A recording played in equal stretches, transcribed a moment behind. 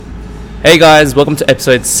Hey guys, welcome to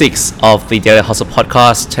episode 6 of the Daily Hustle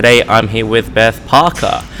podcast. Today I'm here with Beth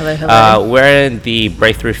Parker. Hello. We're in the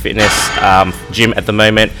Breakthrough Fitness gym at the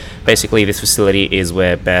moment. Basically, this facility is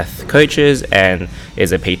where Beth coaches and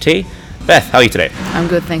is a PT. Beth, how are you today? I'm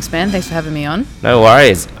good, thanks, Ben. Thanks for having me on. No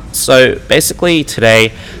worries. So basically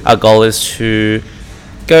today our goal is to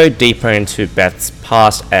go deeper into Beth's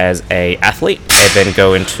past as a athlete and then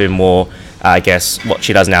go into more, what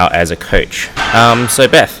she does now as a coach. So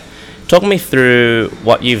Beth, talk me through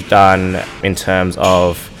what you've done in terms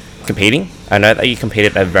of competing. I know that you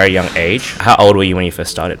competed at a very young age. How old were you when you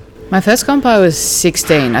first started? My first comp, I was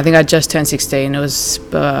 16. I think I just turned 16. It was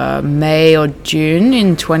May or June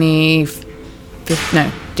in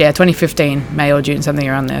 2015, May or June, something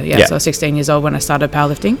around there. Yeah. So I was 16 years old when I started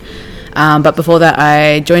powerlifting. But before that,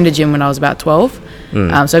 I joined a gym when I was about 12.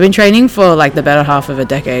 So I've been training for like the better half of a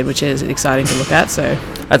decade, which is exciting to look at. So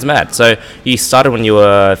that's mad. So you started when you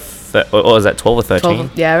were or was that 12 or 13?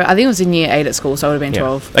 12, yeah, I think it was in year 8 at school, so I would have been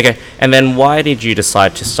 12. Okay, and then why did you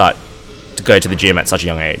decide to go to the gym at such a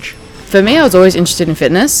young age? For me, I was always interested in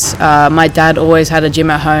fitness. My dad always had a gym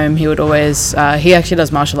at home. He would always, he actually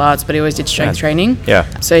does martial arts, but he always did strength training. Yeah.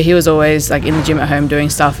 So he was always like in the gym at home doing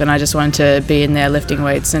stuff, and I just wanted to be in there lifting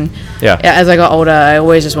weights. And yeah, as I got older, I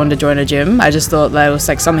always just wanted to join a gym. I just thought that it was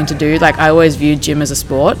like something to do. Like I always viewed gym as a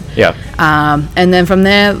sport. Yeah. And then from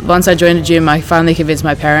there, once I joined a gym, I finally convinced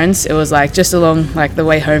my parents. It was like just along like the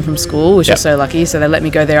way home from school, which was so lucky. So they let me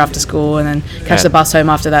go there after school and then catch the bus home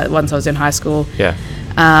after that once I was in high school. Yeah.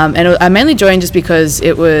 I mainly joined just because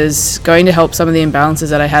it was going to help some of the imbalances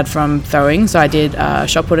that I had from throwing. So I did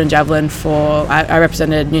shot put and javelin I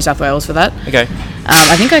represented New South Wales for that. Okay.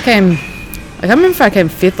 I think I can't remember if I came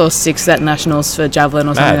 5th or 6th at Nationals for javelin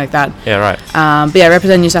or something like that. Yeah, right. But yeah, I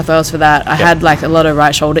represented New South Wales for that. I had like a lot of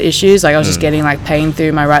right shoulder issues. Like I was just getting like pain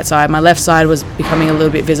through my right side. My left side was becoming a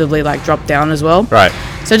little bit visibly like dropped down as well. Right.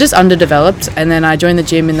 So just underdeveloped, and then I joined the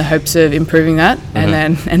gym in the hopes of improving that, and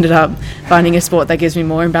then ended up finding a sport that gives me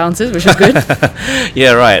more imbalances, which is good.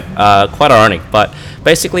 Yeah, right. Quite ironic, but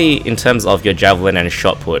basically in terms of your javelin and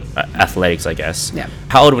shot put athletics, I guess. Yeah.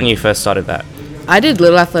 How old when you first started that? I did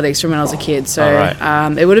little athletics from when I was a kid, so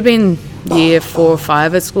it would have been year 4 or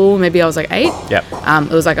 5 at school. Maybe I was like 8. Yep.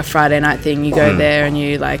 It was like a Friday night thing. You go there and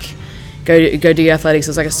you like go do your athletics.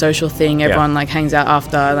 It was like a social thing. Everyone like hangs out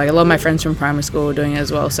after. Like a lot of my friends from primary school were doing it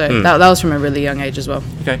as well. So that was from a really young age as well.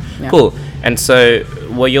 Okay, cool. And so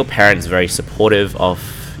were your parents very supportive of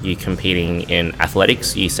you competing in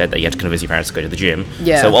athletics? You said that you had to convince your parents to go to the gym.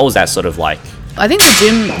 Yeah. So what was that sort of like? I think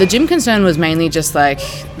the gym concern was mainly just like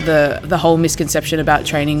the whole misconception about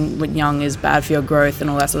training when young is bad for your growth and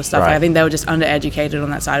all that sort of stuff. Right. Like, I think they were just undereducated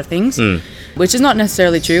on that side of things, which is not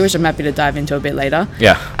necessarily true, which I'm happy to dive into a bit later.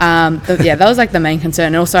 Yeah. That was like the main concern.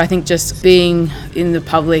 And also I think just being in the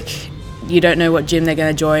public, you don't know what gym they're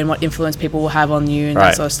going to join, what influence people will have on you and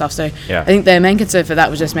that sort of stuff. So I think their main concern for that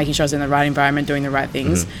was just making sure I was in the right environment, doing the right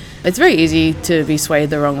things. It's very easy to be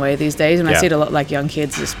swayed the wrong way these days, and I see it a lot like young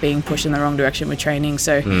kids just being pushed in the wrong direction with training.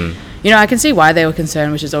 So, I can see why they were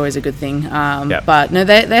concerned, which is always a good thing. But no,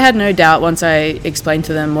 they had no doubt once I explained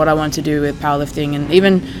to them what I wanted to do with powerlifting, and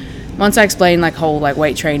even once I explained like whole like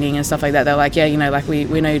weight training and stuff like that, they're like, we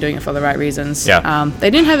know you're doing it for the right reasons.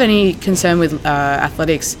 They didn't have any concern with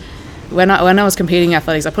athletics. When I was competing in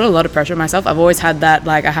athletics, I put a lot of pressure on myself. I've always had that,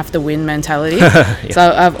 like, I have to win mentality. So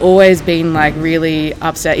I've always been, like, really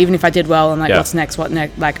upset. Even if I did well, I'm like, what's next? What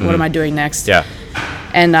next? Like, what am I doing next? Yeah.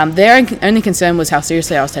 And their only concern was how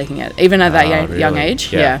seriously I was taking it, even at that young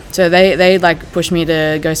age. Yeah. So they, like, pushed me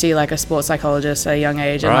to go see, like, a sports psychologist at a young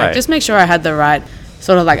age. And, like, just make sure I had the right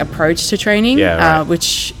sort of, like, approach to training,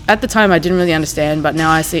 which at the time I didn't really understand. But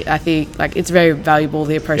now I think, like, it's very valuable,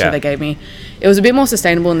 the approach that they gave me. It was a bit more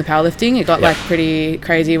sustainable in the powerlifting. It got like pretty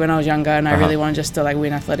crazy when I was younger, and I really wanted just to like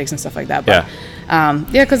win athletics and stuff like that. But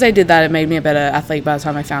because they did that, it made me a better athlete by the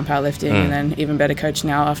time I found powerlifting, and then even better coach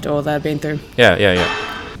now after all that I've been through. Yeah.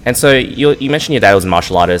 And so you mentioned your dad was a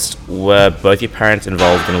martial artist. Were both your parents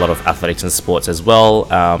involved in a lot of athletics and sports as well?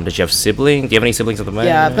 Did you have siblings? Do you have any siblings at the moment?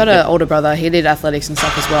 Yeah, I've got an older brother. He did athletics and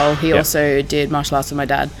stuff as well. He also did martial arts with my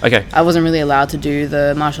dad. Okay. I wasn't really allowed to do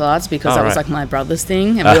the martial arts because that was like my brother's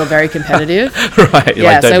thing, and we were very competitive. Right.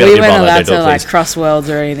 Yeah, like, so we weren't allowed to like cross worlds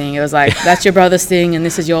or anything. It was like, that's your brother's thing and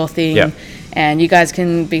this is your thing. Yeah. And you guys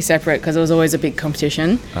can be separate because it was always a big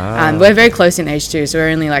competition. We're very close in age too, so we're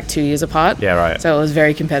only like 2 years apart. Yeah, right. So it was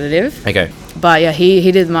very competitive. Okay. But yeah,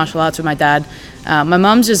 he did martial arts with my dad. My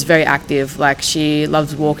mum's just very active. Like, she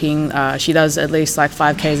loves walking. She does at least like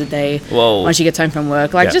 5Ks a day. Whoa. When she gets home from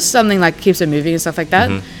work. Like, just something like keeps her moving and stuff like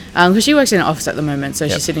that. Because she works in an office at the moment, so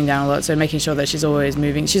she's sitting down a lot. So making sure that she's always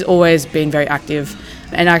moving. She's always been very active.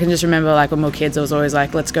 And I can just remember, like, when we were kids, it was always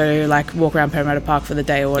like, let's go like walk around Parramatta Park for the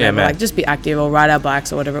day or whatever. Like, just be active or ride our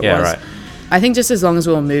bikes or whatever it was. Right. I think just as long as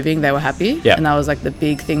we were moving, they were happy. And that was like the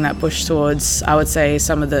big thing that pushed towards, I would say,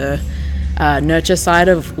 some of the nurture side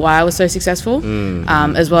of why I was so successful,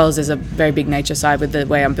 as well as there's a very big nature side with the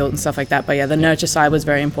way I'm built and stuff like that. But yeah, the nurture side was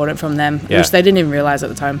very important from them, which they didn't even realize at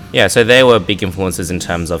the time. Yeah, so they were big influences in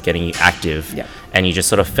terms of getting you active, and you just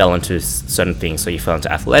sort of fell into certain things. So you fell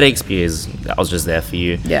into athletics because I was just there for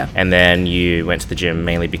you, and then you went to the gym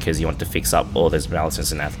mainly because you wanted to fix up all those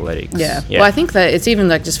balances in athletics. Well, I think that it's even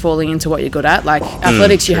like just falling into what you're good at. Like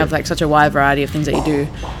athletics, you have like such a wide variety of things that you do.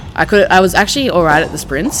 I was actually all right at the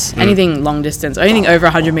sprints, anything long distance, anything over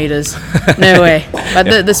 100 meters, no way.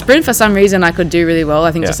 But the sprint, for some reason, I could do really well.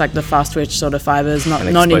 I think just like the fast twitch sort of fibers, not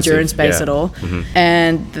endurance based at all.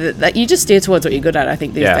 And that you just steer towards what you're good at, I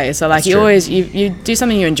think, these days. So like you do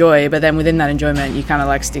something you enjoy, but then within that enjoyment, you kind of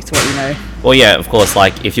like stick to what you know. Well, yeah, of course,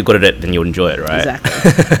 like if you're good at it, then you'll enjoy it, right?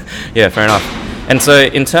 Exactly. Yeah, fair enough. And so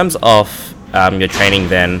in terms of your training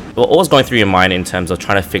then, what was going through your mind in terms of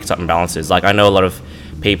trying to fix up imbalances? Like, I know a lot of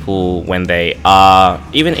people, when they are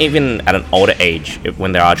even at an older age,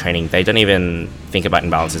 when they are training, they don't even think about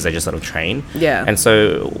imbalances, they just sort of train. And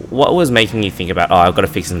so what was making you think about, I've got to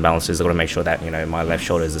fix imbalances, I've got to make sure that, you know, my left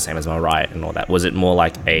shoulder is the same as my right and all that? Was it more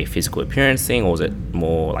like a physical appearance thing, or was it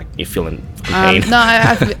more like you're feeling pain? No,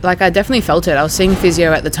 I definitely felt it. I was seeing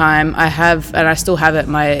physio at the time. I have, and I still have it,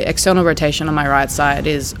 my external rotation on my right side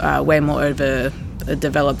is way more over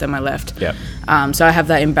developed than my left. So I have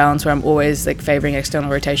that imbalance where I'm always like favoring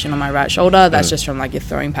external rotation on my right shoulder. That's just from like your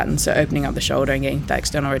throwing pattern, so opening up the shoulder and getting that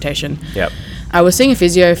external rotation. I was seeing a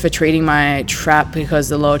physio for treating my trap because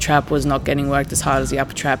the lower trap was not getting worked as hard as the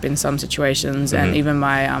upper trap in some situations, and even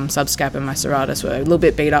my subscap and my serratus were a little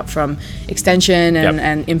bit beat up from extension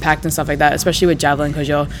and impact and stuff like that, especially with javelin, because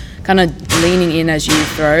you're kind of leaning in as you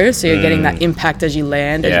throw, so you're getting that impact as you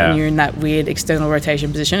land, and you're in that weird external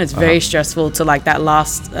rotation position. It's very stressful to like that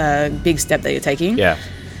last big step that you're taking.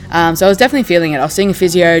 So I was definitely feeling it. I was seeing a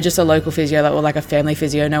physio, just a local physio that was like a family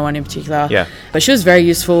physio, no one in particular. But she was very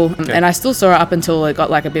useful, and I still saw her up until it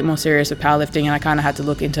got like a bit more serious with powerlifting, and I kind of had to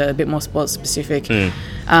look into a bit more sports specific.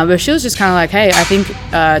 But she was just kind of like, hey, I think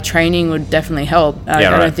training would definitely help. I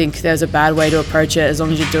don't think there's a bad way to approach it, as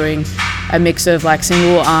long as you're doing a mix of like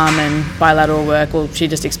single arm and bilateral work. Well, she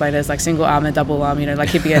just explained it as like single arm and double arm, you know, like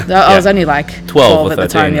keeping it. I was only like 12 at the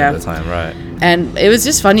time. At the time, right. And it was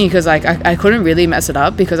just funny because like I couldn't really mess it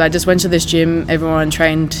up, because I just went to this gym, everyone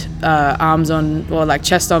trained arms on, or like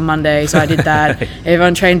chest on Monday, so I did that.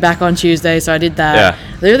 Everyone trained back on Tuesday, so I did that.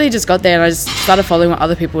 Literally just got there and I just started following what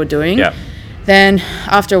other people were doing. Then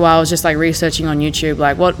after a while I was just like researching on YouTube,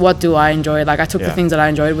 like what do I enjoy? Like I took the things that I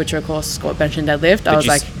enjoyed, which are of course squat, bench and deadlift.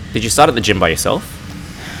 Did you start at the gym by yourself?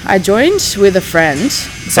 I joined with a friend.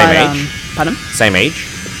 Same age? Pardon? Same age?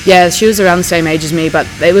 Yeah, she was around the same age as me, but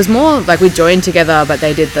it was more like we joined together, but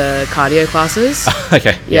they did the cardio classes.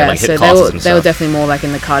 Okay. Like so they were definitely more like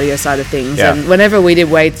in the cardio side of things. And whenever we did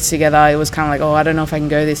weights together, it was kind of like, I don't know if I can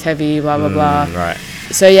go this heavy, blah, blah, blah. Right.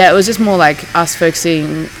 So yeah, it was just more like us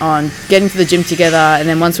focusing on getting to the gym together, and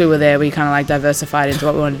then once we were there, we kind of like diversified into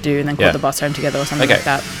what we wanted to do, and then called the bus home together or something like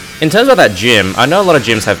that. In terms of that gym, I know a lot of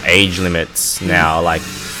gyms have age limits now, like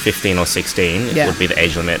 15 or 16 would be the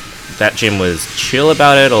age limit. That gym was chill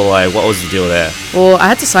about it, or like what was the deal there? Well, I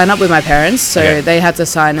had to sign up with my parents, so they had to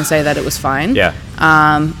sign and say that it was fine.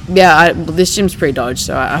 This gym's pretty dodgy,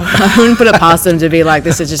 so I wouldn't put it past them to be like,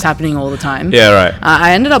 this is just happening all the time.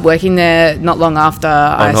 I ended up working there not long after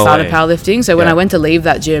I started powerlifting, so when I went to leave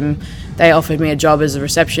that gym, they offered me a job as a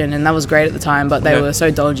reception, and that was great at the time, but they were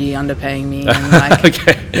so dodgy, underpaying me, and like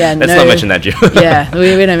let's not mention that gym.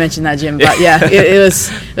 we don't mention that gym, but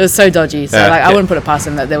it was so dodgy, so I wouldn't put it past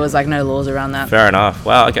them that there was like no laws around that. Fair enough.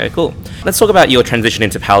 Wow, okay, cool. Let's talk about your transition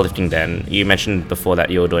into powerlifting then. You mentioned before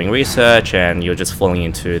that you were doing research and you're just falling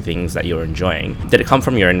into things that you're enjoying. Did it come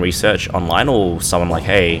from your own research online, or someone like,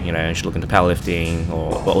 hey, you know, you should look into powerlifting,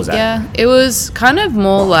 or what was that? Yeah, it was kind of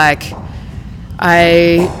more like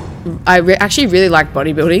I actually really liked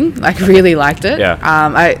bodybuilding, like really liked it.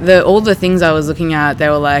 All the things I was looking at, they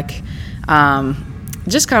were like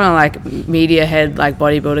just kind of like media head, like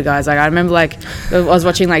bodybuilder guys. Like I remember like I was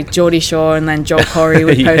watching like Geordie Shaw, and then Joel Corey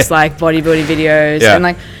would post like bodybuilding videos, and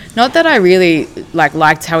like not that I really like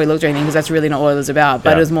liked how he looked or anything, because that's really not what it was about,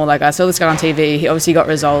 but it was more like I saw this guy on TV, he obviously got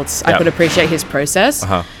results, I could appreciate his process.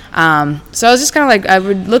 So I was just kind of like, I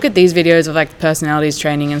would look at these videos of like personalities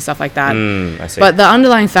training and stuff like that. I see. But the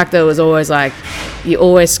underlying factor was always like, you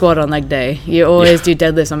always squat on leg day. You always do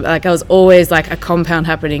deadlifts. Like, I was always like a compound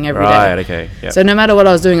happening every day. Right, okay. Yep. So no matter what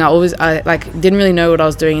I was doing, I like didn't really know what I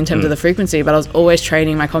was doing in terms of the frequency, but I was always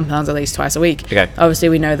training my compounds at least twice a week. Okay. Obviously,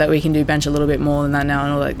 we know that we can do bench a little bit more than that now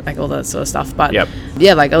and all that, like all that sort of stuff. But Yep.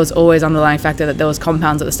 yeah, like, it was always underlying factor that there was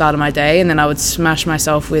compounds at the start of my day, and then I would smash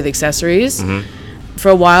myself with accessories. For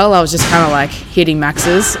a while, I was just kind of like hitting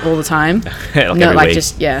maxes all the time.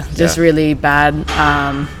 Just really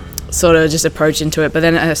bad sort of just approach into it. But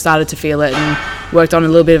then I started to feel it and worked on a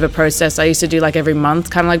little bit of a process. I used to do like every month,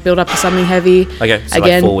 kind of like build up to something heavy. Okay, so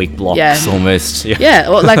again, like 4-week blocks almost. Yeah,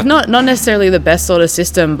 well, like not necessarily the best sort of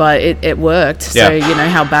system, but it worked. So, you know,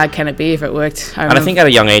 how bad can it be if it worked? And I think at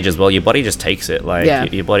a young age as well, your body just takes it.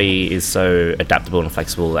 Like, your body is so adaptable and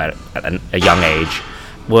flexible at a young age.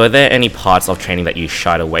 Were there any parts of training that you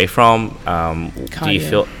shied away from? Did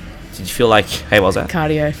you feel like, hey, what was that?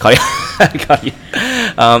 Cardio.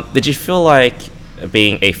 Did you feel like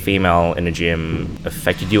being a female in a gym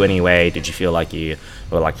affected you anyway? Did you feel like you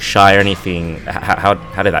were like shy or anything? How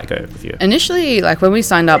did that go with you? Initially, like when we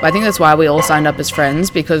signed up, I think that's why we all signed up as friends,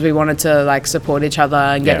 because we wanted to like support each other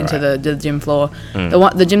and get into the gym floor.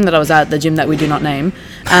 The gym that I was at, the gym that we do not name,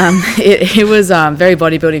 it was very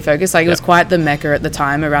bodybuilding focused. Like, it was quite the mecca at the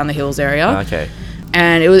time around the Hills area. Okay.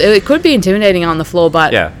 And it could be intimidating on the floor,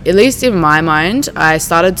 but at least in my mind, I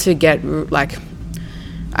started to get like,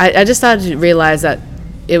 I just started to realize that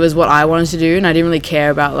it was what I wanted to do, and I didn't really care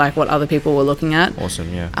about like what other people were looking at.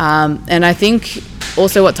 Awesome, yeah. And I think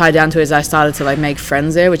also what tied down to is I started to like make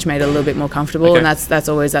friends there, which made it a little bit more comfortable. And that's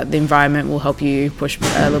always that the environment will help you push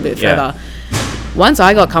a little bit further. Once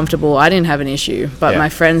I got comfortable, I didn't have an issue, but my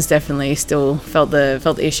friends definitely still felt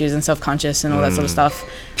the issues and self-conscious and all that sort of stuff.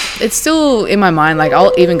 It's still in my mind. Like,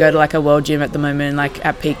 I'll even go to like a world gym at the moment, like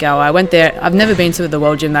at peak hour. I went there. I've never been to the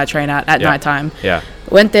world gym that I train at nighttime.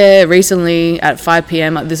 Went there recently at 5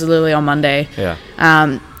 p.m. This is literally on Monday.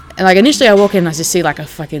 And like initially I walk in and I just see like a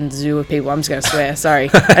fucking zoo of people. I'm just going to swear, sorry.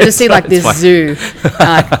 I just see like this zoo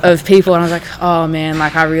of people, and I was like, oh man,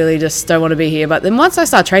 like I really just don't want to be here. But then once I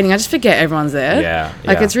start training, I just forget everyone's there.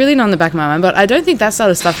 Like it's really not in the back of my mind. But I don't think that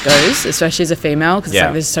sort of stuff goes, especially as a female, because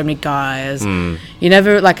like there's so many guys. You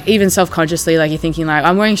never, like even self-consciously, like you're thinking like,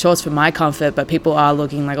 I'm wearing shorts for my comfort, but people are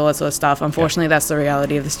looking, like all that sort of stuff. Unfortunately, that's the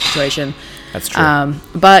reality of the situation. That's true.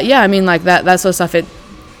 But yeah, I mean like that sort of stuff,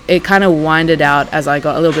 it kind of winded out as I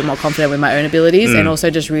got a little bit more confident with my own abilities, and also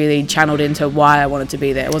just really channeled into why I wanted to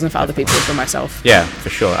be there. It wasn't for other people, it was for myself. Yeah, for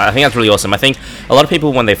sure. I think that's really awesome. I think a lot of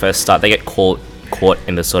people, when they first start, they get caught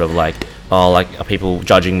in this sort of like, oh, like, are people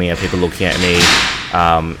judging me? Are people looking at me?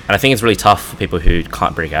 And I think it's really tough for people who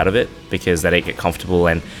can't break out of it, because they don't get comfortable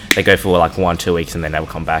and they go for like 1-2 weeks and they never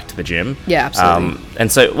come back to the gym. Yeah, absolutely.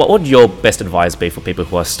 And so what would your best advice be for people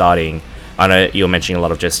who are starting? I know you're mentioning a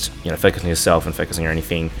lot of just, you know, focusing on yourself and focusing on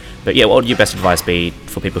anything. But yeah, what would your best advice be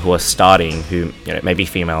for people who are starting, who, you know, may be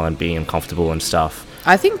female and being uncomfortable and stuff?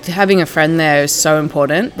 I think having a friend there is so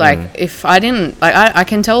important. Like, if I didn't, like, I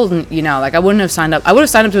can tell you now, like, I wouldn't have signed up. I would have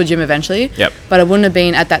signed up to a gym eventually, but I wouldn't have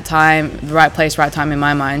been at that time, the right place, right time in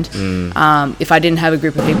my mind, if I didn't have a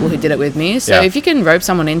group of people who did it with me. So if you can rope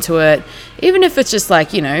someone into it, even if it's just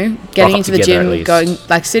like, you know, getting into the gym, going,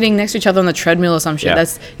 like sitting next to each other on the treadmill or some shit,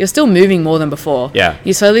 that's, you're still moving more than before.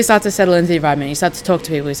 You slowly start to settle into the environment. You start to talk to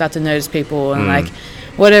people. You start to notice people, and like,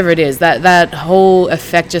 whatever it is, that whole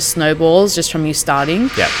effect just snowballs just from you starting.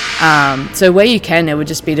 So where you can, it would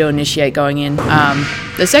just be to initiate going in.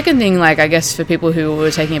 The second thing, like, I guess for people who were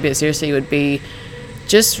taking it a bit seriously, would be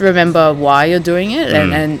just remember why you're doing it,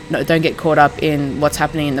 and don't get caught up in what's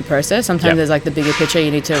happening in the process. Sometimes there's like the bigger picture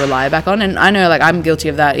you need to rely back on, and I know like I'm guilty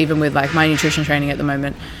of that even with like my nutrition training at the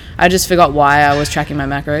moment. I just forgot why I was tracking my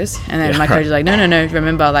macros, and then my coach is like, no,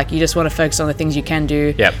 remember, like, you just want to focus on the things you can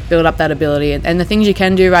do, build up that ability, and the things you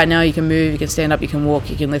can do right now, you can move, you can stand up, you can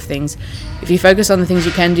walk, you can lift things. If you focus on the things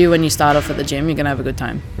you can do when you start off at the gym, you're gonna have a good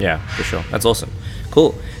time. Yeah, for sure. That's awesome.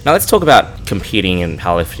 Cool. Now let's talk about competing and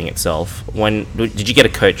powerlifting itself. Did you get a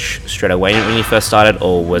coach straight away when you first started,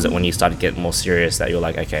 or was it when you started getting more serious that you were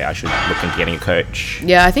like, okay, I should look into getting a coach?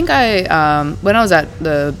 Yeah, I think when I was at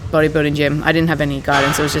the bodybuilding gym, I didn't have any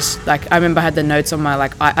guidance. It was just like, I remember I had the notes on my,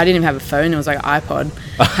 like, I didn't even have a phone. It was like an iPod.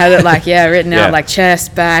 I had it like, written out, like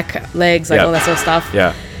chest, back, legs, like all that sort of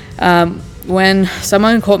stuff. When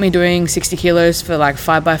someone caught me doing 60 kilos for like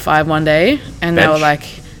 5x5 one day, and they were like,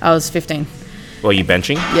 I was 15. Were you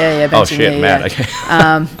benching? Yeah, benching. Oh shit, man. Okay.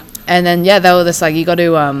 And then they were just like, you got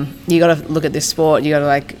to look at this sport. You got to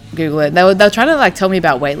like Google it. They were trying to like tell me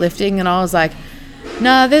about weightlifting, and I was like,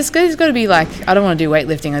 No, there's got to be like, I don't want to do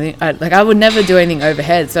weightlifting. I think I would never do anything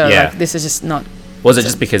overhead. So like this is just not. Was it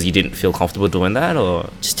just because you didn't feel comfortable doing that, or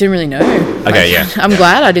just didn't really know? Okay, I'm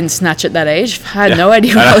glad I didn't snatch at that age. I had no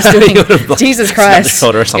idea what I was doing. Jesus Christ,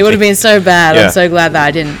 it would have been so bad. I'm so glad that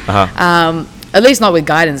I didn't. At least not with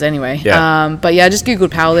guidance anyway. But yeah, I just Googled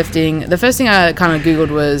powerlifting. The first thing I kind of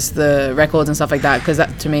Googled was the records and stuff like that, because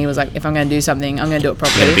that to me was like, if I'm going to do something, I'm going to do it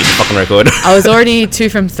properly. Beat the fucking record. I was already 3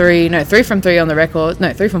 from 3 on the record.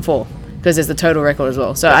 No, 3 from 4. Because there's the total record as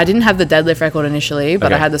well. So I didn't have the deadlift record initially,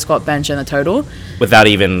 but I had the squat, bench, and the total. Without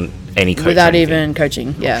even any coaching? Without even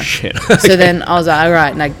coaching, yeah. Oh, shit. So then I was like, all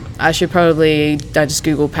right, like, I should probably just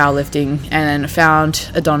Google powerlifting, and then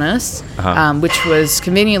found Adonis, which was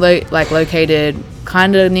conveniently located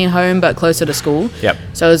kind of near home, but closer to school. Yep.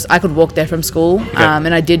 So I could walk there from school,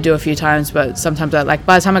 and I did do a few times, but sometimes by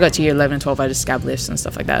the time I got to year 11 and 12, I just scab lifts and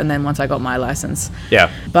stuff like that. And then once I got my license.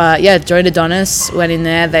 Yeah. But yeah, joined Adonis, went in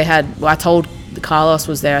there. I told Carlos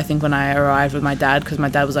was there, I think, when I arrived with my dad, because my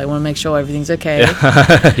dad was like, I want to make sure everything's okay.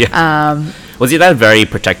 Was your dad very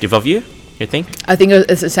protective of you think? I think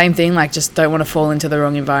it's the same thing, like, just don't want to fall into the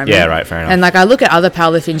wrong environment. Yeah, right, fair enough. And like, I look at other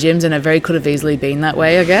powerlifting gyms, and it very could have easily been that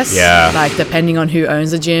way, I guess. Yeah. Like, depending on who owns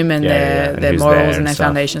the gym and their morals and their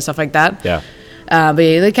foundation, stuff like that. Yeah. But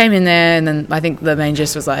yeah, they came in there, and then I think the main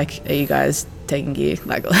gist was like, are you guys taking gear?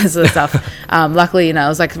 Like, all that sort of stuff. Luckily, it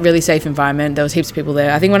was like a really safe environment. There was heaps of people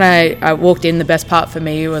there. I think when I walked in, the best part for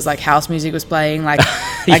me was like house music was playing, like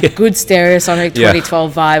good Stereosonic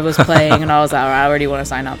 2012 vibe was playing, and I was like, all right, I already want to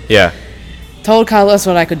sign up. Yeah. Told Carlos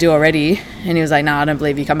what I could do already, and he was like, I don't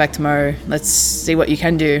believe you. Come back tomorrow. Let's see what you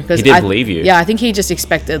can do. He did believe you. Yeah, I think he just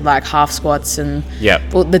expected like half squats, and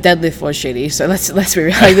well, the deadlift was shitty. So let's be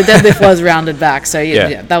real. Like, the deadlift was rounded back, so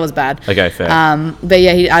yeah, that was bad. Okay, fair. But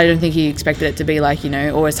yeah, I don't think he expected it to be like,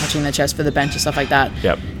 always touching the chest for the bench and stuff like that.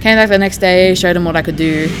 Yep. Came back the next day, showed him what I could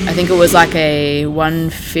do. I think it was like a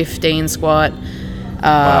 115 squat,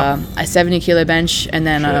 a 70 kilo bench, and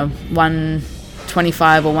then a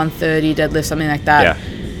 125 or 130 deadlift, something like that. Yeah.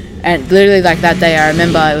 And literally, like, that day, I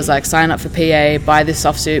remember it was like, sign up for PA, buy this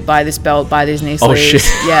soft suit, buy this belt, buy these knee sleeves. Oh shit!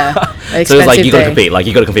 Yeah. So it was like, you got to compete. Like,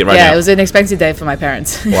 you got to compete right now. Yeah, it was an expensive day for my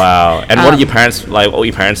parents. Wow. And what are your parents like? What were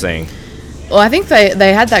your parents saying? Well, I think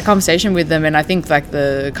they had that conversation with them, and I think like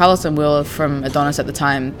the Carlos and Will from Adonis at the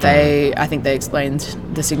time, I think they explained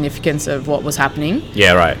the significance of what was happening.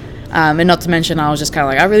 Yeah, right. And not to mention, I was just kind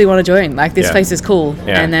of like, I really want to join. Like, this place is cool.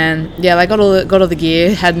 Yeah. And then, I got all the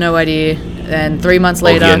gear, had no idea. And 3 months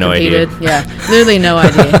later, I competed. Yeah, literally no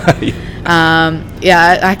idea.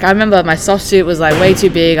 I remember my soft suit was like way too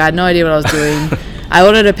big. I had no idea what I was doing. I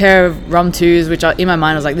ordered a pair of Rum 2s, which in my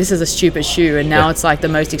mind I was like, this is a stupid shoe. And now it's like the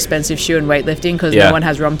most expensive shoe in weightlifting, because no one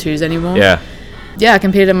has Rum 2s anymore. Yeah, I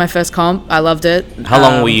competed in my first comp. I loved it. How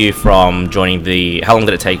long were you from joining how long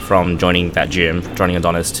did it take from joining that gym, joining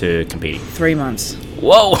Adonis, to competing? 3 months.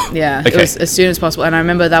 Whoa! Yeah, okay. It was as soon as possible. And I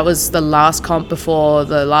remember that was the last comp before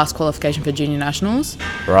the last qualification for junior nationals.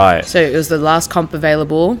 Right. So it was the last comp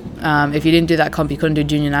available. If you didn't do that comp, you couldn't do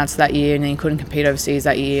junior nats that year, and then you couldn't compete overseas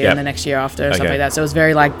that year and the next year after, or something like that. So it was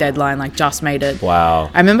very like deadline, like just made it. Wow.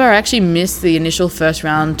 I remember I actually missed the initial first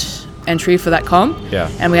round entry for that comp,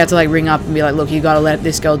 and we had to like ring up and be like, look, you gotta let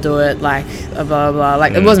this girl do it, like blah blah blah.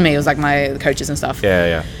 Like, it wasn't me, it was like my coaches and stuff.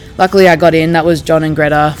 Luckily I got in. That was John and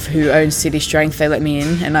Greta, who owns City Strength. They let me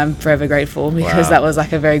in, and I'm forever grateful, because that was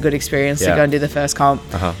like a very good experience to go and do the first comp.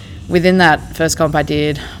 Within that first comp, I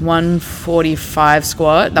did 145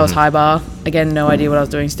 squat. That was high bar. Again, no idea what I was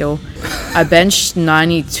doing still. I benched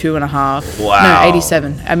 92 and a half. Wow. No,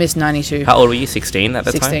 87. I missed 92. How old were you? 16 at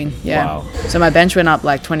that 16, time? 16, yeah. Wow. So my bench went up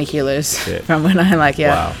like 20 kilos from when I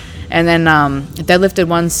Wow. And then deadlifted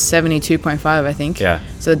 172.5, I think. Yeah.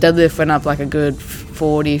 So the deadlift went up like a good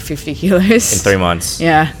 40, 50 kilos. In 3 months.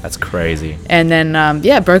 Yeah. That's crazy. And then,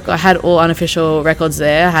 I had all unofficial records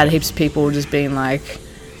there. I had heaps of people just being like,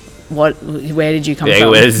 where did you come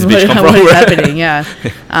from? Where does this bitch come from? What is happening? Yeah.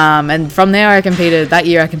 And from there, that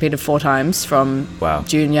year I competed 4 times. From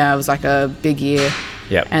junior, it was like a big year.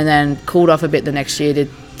 Yep. And then cooled off a bit the next year, did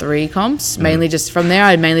 3 comps. Mainly just from there,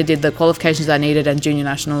 I mainly did the qualifications I needed, and junior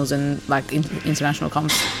nationals, and like international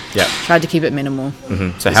comps. Yeah. Tried to keep it minimal.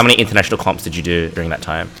 Mm-hmm. So how many international comps did you do during that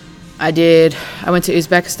time? I went to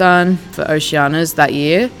Uzbekistan for Oceanas that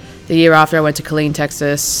year. The year after, I went to Killeen,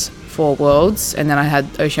 Texas for Worlds, and then I had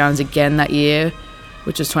Oceanas again that year,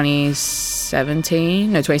 which was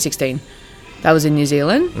 2016. That was in New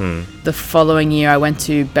Zealand. The following year I went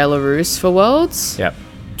to Belarus for Worlds. Yep.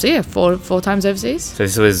 So yeah, four times overseas. So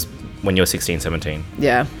this was when you were 16, 17?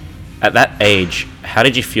 Yeah. At that age, how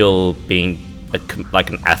did you feel being like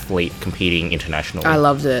an athlete competing internationally? I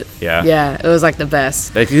loved it. Yeah, it was like the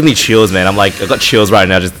best. It gives me chills, man. I've got chills right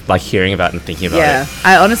now just like hearing about it and thinking about it. Yeah,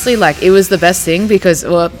 I honestly, like, it was the best thing because,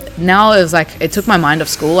 well, now it was like it took my mind off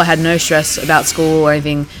school. I had no stress about school or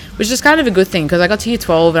anything, which is kind of a good thing because I got to year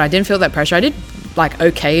 12 and I didn't feel that pressure. I did like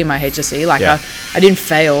okay in my HSC, like I didn't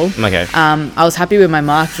fail. Okay. I was happy with my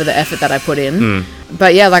mark for the effort that I put in.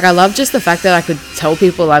 But yeah, like, I love just the fact that I could tell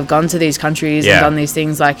people I've gone to these countries and done these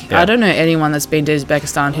things. Like, I don't know anyone that's been to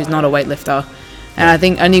Uzbekistan who's not a weightlifter. And I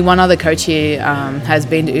think only one other coach here has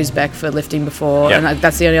been to Uzbek for lifting before. And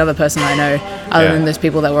that's the only other person I know other than those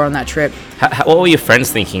people that were on that trip. What were your friends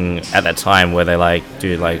thinking at that time? Were they like,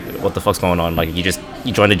 dude, like, what the fuck's going on? Like,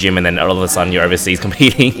 you joined a gym and then all of a sudden you're overseas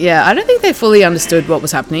competing? Yeah, I don't think they fully understood what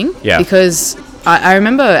was happening. Yeah. Because I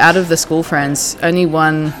remember out of the school friends, only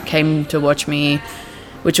one came to watch me,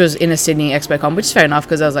 which was in a Sydney Expo comp, which is fair enough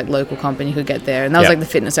because that was like local comp and you could get there. And that was like the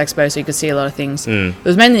fitness expo, so you could see a lot of things. It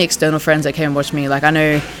was mainly external friends that came and watched me. Like, I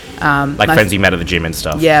know... friends you met at the gym and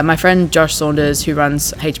stuff. Yeah, my friend Josh Saunders, who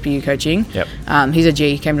runs HPU coaching, he's a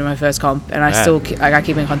G, came to my first comp, and I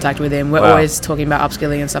keep in contact with him. We're always talking about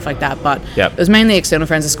upskilling and stuff like that, but it was mainly external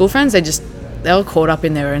friends. The school friends, they all caught up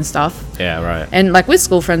in their own stuff. Yeah, right. And like with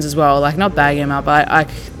school friends as well, like, not bagging them up, but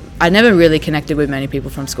I never really connected with many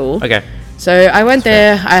people from school. Okay. So I went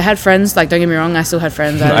there. I had friends. Like, don't get me wrong, I still had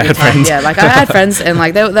friends. I had friends. Yeah, like, I had friends, and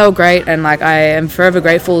like they were great. And like, I am forever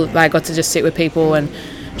grateful that I got to just sit with people and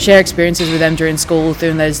share experiences with them during school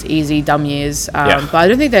through those easy dumb years. But I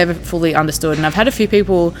don't think they ever fully understood. And I've had a few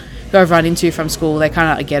people who I've run into from school. They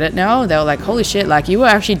kind of get it now. They were like, "Holy shit! Like, you were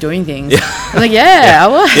actually doing things." I'm like, "Yeah, I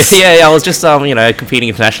was." Yeah, I was just competing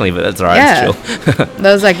internationally, but that's alright. Yeah. It's chill.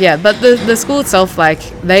 That was like, but the school itself, like,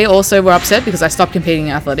 they also were upset because I stopped competing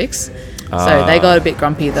in athletics. So they got a bit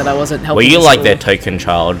grumpy that I wasn't helping. Were you like their token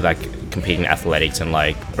child, like competing in athletics and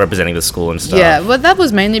like representing the school and stuff? Yeah, well, that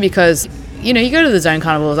was mainly because, you go to the zone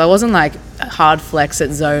carnivals. I wasn't like hard flex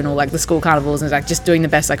at zone or like the school carnivals and like just doing the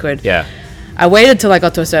best I could. Yeah. I waited till I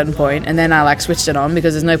got to a certain point and then I like switched it on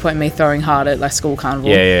because there's no point in me throwing hard at like school carnival.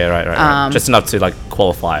 Yeah, right. Just enough to like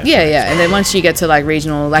qualify. Yeah. And then once you get to like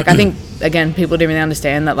regional, like, I think again people didn't really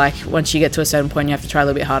understand that like once you get to a certain point you have to try a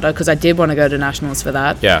little bit harder, because I did want to go to nationals for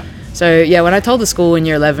that. Yeah. So yeah, when I told the school in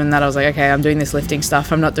year 11 that I was like, okay, I'm doing this lifting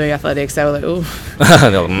stuff, I'm not doing athletics, they were like, oh. Yeah,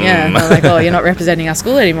 they were like, oh, you're not representing our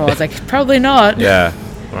school anymore. I was like, probably not. Yeah.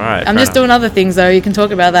 All right. I'm just doing other things though. You can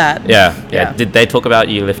talk about that. Yeah. Did they talk about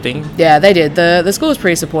you lifting? Yeah, they did. The school was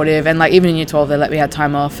pretty supportive, and like even in year 12 they let me have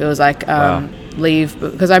time off. It was like leave,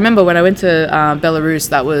 because I remember when I went to Belarus,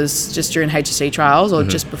 that was just during HSC trials or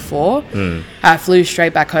just before. I flew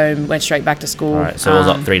straight back home, went straight back to school. All right. So it was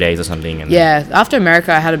like 3 days or something. And yeah, after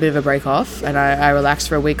America I had a bit of a break off and I relaxed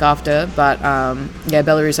for a week after, but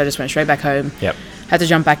Belarus I just went straight back home. Yep. Had to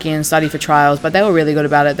jump back in, study for trials, but they were really good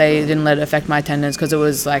about it. They didn't let it affect my attendance because it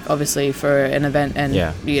was like obviously for an event, and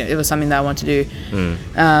it was something that I wanted to do.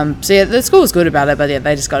 So yeah, the school was good about it, but yeah,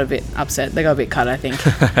 they just got a bit upset. They got a bit cut, I think.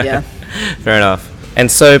 Yeah. Fair enough. And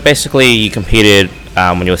so basically you competed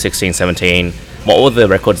when you were 16, 17. What were the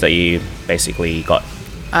records that you basically got?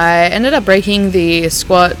 I ended up breaking the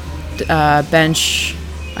squat, bench.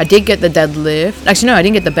 I did get the deadlift. Actually, no, I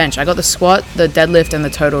didn't get the bench. I got the squat, the deadlift, and the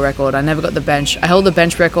total record. I never got the bench. I held the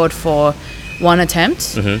bench record for one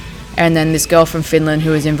attempt. And then this girl from Finland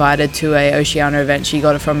who was invited to a Oceania event, she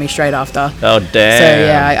got it from me straight after. Oh, damn. So,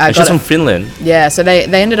 yeah, I got she's from Finland? Yeah, so they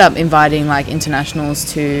ended up inviting, like,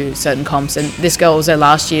 internationals to certain comps. And this girl was her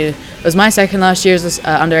last year. It was my second last year as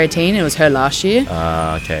under 18. It was her last year.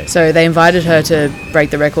 Okay. So they invited her to break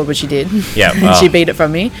the record, which she did. Yeah. And she beat it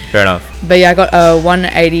from me. Fair enough. But yeah, I got a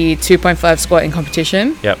 182.5 squat in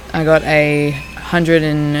competition. Yep. I got a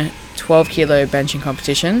 112 kilo bench in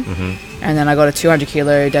competition. And then I got a 200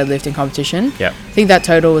 kilo deadlift in competition. Yep. I think that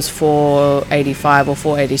total was 485 or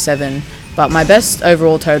 487. But my best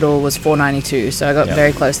overall total was 492. So I got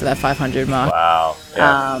very close to that 500 mark. Wow.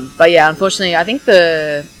 Yeah. But yeah, unfortunately, I think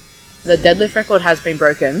the deadlift record has been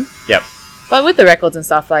broken. Yep. But with the records and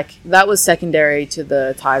stuff, like, that was secondary to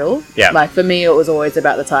the title. Yeah. Like, for me, it was always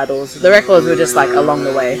about the titles. The records were just, like, along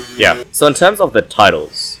the way. Yeah. So in terms of the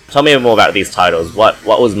titles, tell me more about these titles. What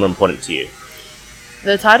was more important to you?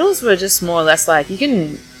 The titles were just more or less like, you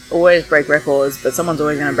can always break records, but someone's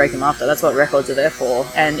always going to break them after. That's what records are there for.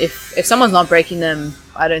 And if someone's not breaking them,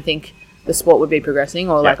 I don't think the sport would be progressing.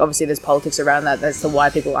 Or, like, obviously there's politics around that as to why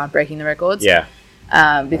people aren't breaking the records. Yeah.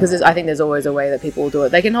 because I think there's always a way that people will do it.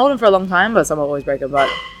 They can hold them for a long time, but some will always break them. But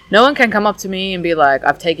no one can come up to me and be like,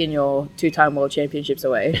 I've taken your 2-time world championships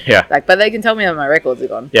away. Yeah. Like, but they can tell me that my records are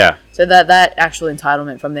gone. Yeah. So that actual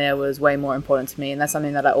entitlement from there was way more important to me, and that's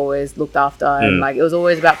something that I always looked after. And like, it was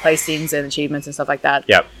always about placings and achievements and stuff like that.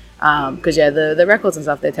 Yep. Because the records and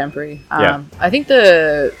stuff, they're temporary. Yeah. I think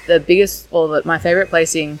the biggest, or my favorite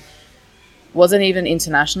placing wasn't even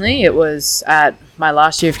internationally. It was at my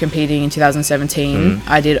last year of competing in 2017.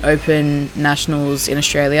 I did Open Nationals in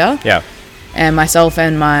Australia. Yeah. And myself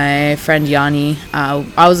and my friend Yanni, I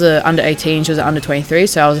was under 18, she was under 23,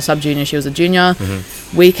 so I was a sub junior, she was a junior.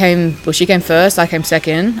 She came first, I came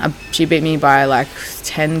second. She beat me by like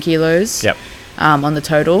 10 kilos. Yep. On the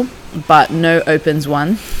total, but no opens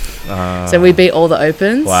won. So we beat all the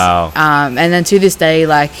opens. Wow. And then to this day,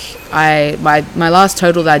 like my last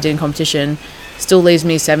total that I did in competition still leaves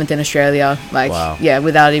me 7th in Australia. Like, wow. Yeah,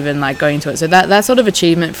 without even like going into it. So that sort of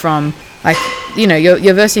achievement from, like, you know,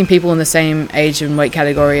 you're versing people in the same age and weight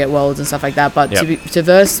category at Worlds and stuff like that. But to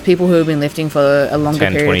verse people who have been lifting for a longer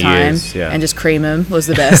 10, period of time years, and just cream them was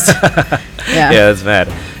the best. Yeah, that's mad.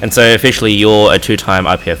 And so officially you're a 2-time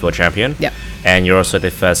IPF world champion. Yeah. And you're also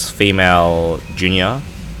the first female junior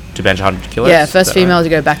to bench 100 kilos. Yeah, first female to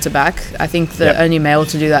go back to back. I think the only male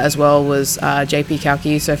to do that as well was JP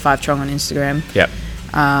Kauki, so 5 Trong on Instagram. Yep.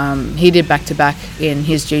 He did back to back in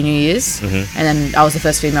his junior years, and then I was the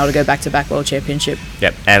first female to go back to back world championship.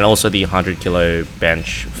 Yep, and also the 100 kilo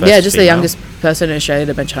bench. First just female. the youngest person in Australia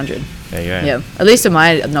to bench 100. There you go. Yeah, at least to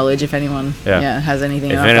my knowledge, if anyone has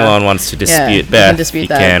anything. If like anyone that. wants to dispute Beth, you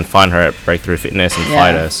that. can find her at Breakthrough Fitness and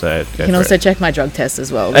fight her. So you can also check my drug test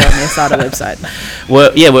as well. They're on the ASADA website.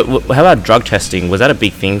 Well, how about drug testing? Was that a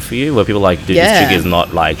big thing for you? Where people like, dude, this chick is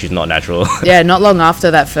not like, she's not natural. Yeah, not long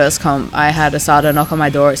after that first comp, I had ASADA knock on my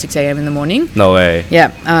door at 6 a.m. in the morning. No way.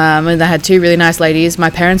 Yeah, and I had 2 really nice ladies. My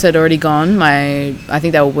parents had already gone. I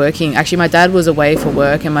think they were working. Actually, my dad was away for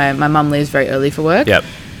work, and my mum leaves very early for work. Yep.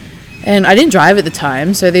 And I didn't drive at the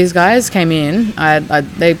time, so these guys came in.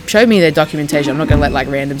 They showed me their documentation. I'm not going to let like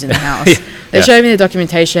randoms in the house. They showed me the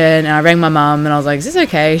documentation, and I rang my mum, and I was like, "Is this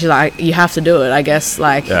okay?" She's like, "You have to do it, I guess.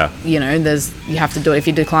 Like, you know, you have to do it. If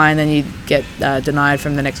you decline, then you get denied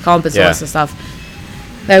from the next comp and all that sort of stuff."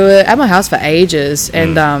 They were at my house for ages,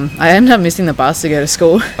 and I ended up missing the bus to go to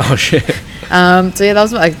school. Oh shit. So yeah,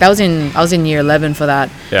 I was in year 11 for that.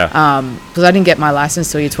 Yeah. Because I didn't get my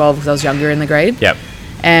license till year 12 because I was younger in the grade. Yep.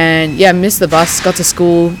 And missed the bus, got to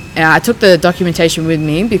school, and I took the documentation with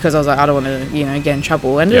me because I was like, I don't want to, get in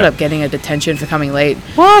trouble. I ended up getting a detention for coming late.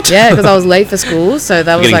 What? Yeah, because I was late for school, so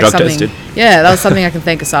that was like something. Tested. Yeah, that was something I can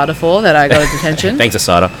thank ASADA for, that I got a detention. Thanks,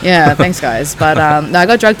 ASADA. Yeah, thanks guys. But I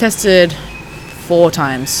got drug tested 4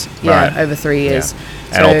 times. Yeah, over 3 years.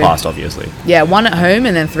 Yeah. And all passed, obviously. Yeah, 1 at home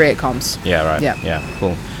and then 3 at comps. Yeah, right. Yeah.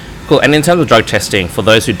 Cool. And in terms of drug testing, for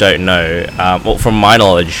those who don't know, well, from my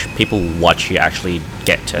knowledge, people watch you actually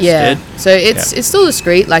get tested. Yeah, so it's still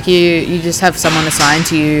discreet. Like you just have someone assigned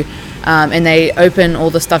to you, and they open all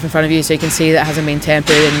the stuff in front of you so you can see that it hasn't been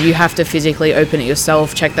tampered, and you have to physically open it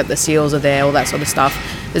yourself, check that the seals are there, all that sort of stuff.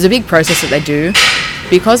 There's a big process that they do.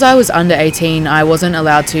 Because I was under 18, I wasn't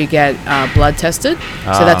allowed to get blood tested.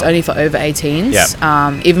 So that's only for over 18s.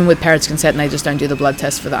 Yep. Even with parents' consent, they just don't do the blood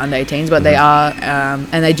test for the under 18s. But they are,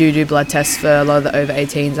 and they do blood tests for a lot of the over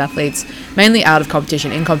 18s athletes, mainly out of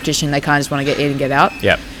competition. In competition, they kind of just want to get in and get out.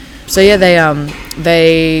 Yep. So yeah,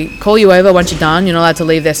 they call you over once you're done. You're not allowed to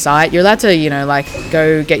leave their site. You're allowed to,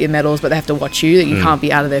 go get your medals, but they have to watch you. That you can't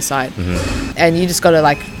be out of their site. And you just got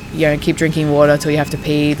to keep drinking water till you have to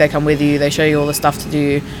pee. They come with you. They show you all the stuff to do.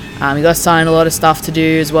 You got to sign a lot of stuff to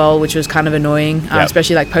do as well, which was kind of annoying,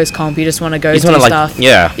 especially like post comp. You just want to go do stuff.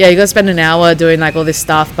 Yeah, you got to spend an hour doing all this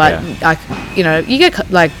stuff, but you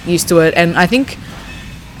get used to it. And I think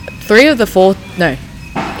 3 of the 4,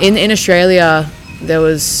 in Australia there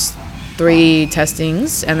was 3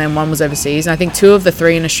 testings, and then 1 was overseas, and I think 2 of the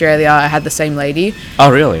 3 in Australia I had the same lady.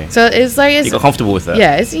 Oh really? So it's you got comfortable with it.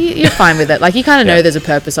 Yeah, you're fine with it. You kind of know there's a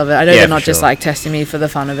purpose of it. I know they're not just testing me for the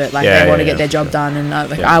fun of it. They want to get their job done, and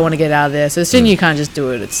I want to get out of there. So as soon as you kind of just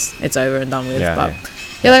do it, it's over and done with.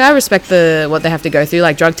 I respect what they have to go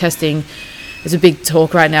through. Drug testing is a big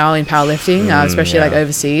talk right now in powerlifting, especially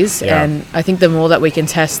overseas. And I think the more that we can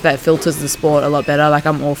test, that filters the sport a lot better.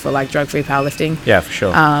 I'm all for drug-free powerlifting. Yeah, for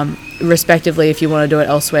sure. Respectively, if you want to do it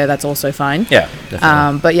elsewhere, that's also fine. Yeah,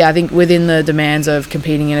 definitely. But I think within the demands of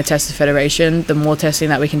competing in a tested federation, the more testing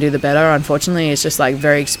that we can do, the better. Unfortunately, it's just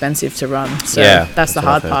very expensive to run. So that's the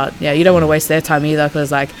hard part. Yeah, you don't want to waste their time either,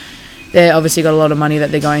 because They're obviously got a lot of money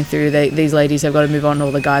that they're going through. These ladies have got to move on,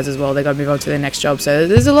 all the guys as well. They've got to move on to their next job. So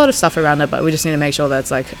there's a lot of stuff around it, but we just need to make sure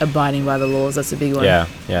that's like abiding by the laws. That's a big one. Yeah.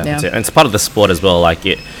 That's it. And it's part of the sport as well. Like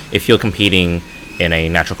if you're competing in a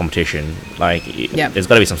natural competition, like there's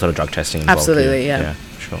got to be some sort of drug testing involved. Absolutely, yeah.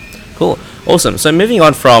 Sure. Cool. Awesome. So moving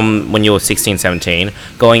on from when you were 16, 17,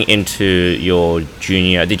 going into your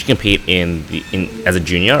junior, did you compete in as a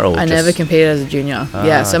junior? Or I never competed as a junior.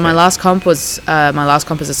 So my last comp was as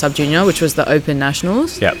a sub-junior, which was the Open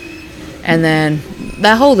Nationals. Yep. And then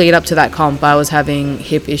that whole lead up to that comp, I was having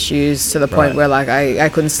hip issues to the point where like I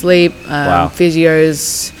couldn't sleep.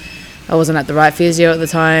 Physios, I wasn't at the right physio at the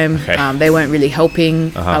time. Okay. They weren't really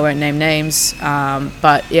helping. I won't name names.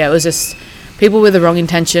 But yeah, it was just people with the wrong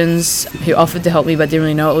intentions who offered to help me but didn't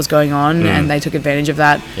really know what was going on, and they took advantage of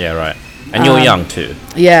that. Yeah, right. And you were young too.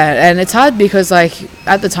 Yeah, and it's hard because like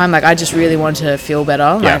at the time, like I just really wanted to feel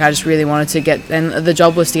better. Like I just really wanted to get, and the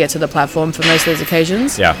job was to get to the platform for most of those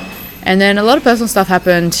occasions. Yeah. And then a lot of personal stuff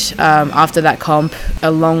happened after that comp,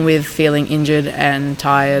 along with feeling injured and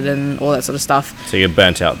tired and all that sort of stuff. So you're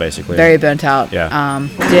burnt out, basically. Very burnt out. Yeah.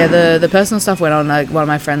 The personal stuff went on. Like one of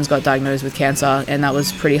my friends got diagnosed with cancer, and that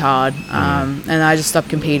was pretty hard. And I just stopped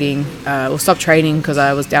competing, or stopped training because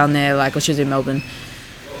I was down there. Like, she was in Melbourne.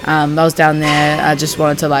 I was down there. I just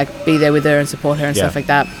wanted to like be there with her and support her and stuff like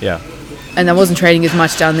that. Yeah. And I wasn't training as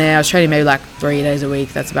much down there. I was training maybe like 3 days a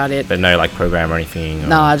week. That's about it. But no like program or anything?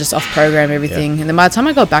 No, I just off program everything. And then by the time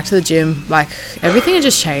I got back to the gym, like everything had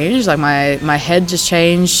just changed. Like my head just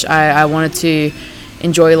changed. I wanted to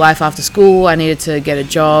enjoy life after school. I needed to get a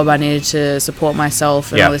job. I needed to support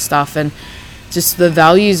myself and all this stuff. And just the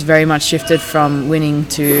values very much shifted from winning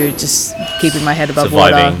to just keeping my head above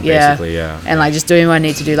surviving, water. basically, yeah. And like just doing what I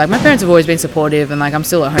need to do. Like my parents have always been supportive, and like I'm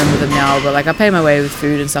still at home with them now, but like I pay my way with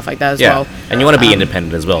food and stuff like that as well. And you want to be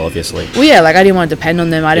independent as well, obviously. Well, yeah, like I didn't want to depend on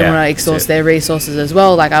them. I didn't want to exhaust their resources as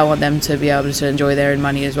well. Like I want them to be able to enjoy their own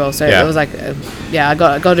money as well. So it was like, I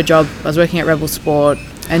got a job. I was working at Rebel Sport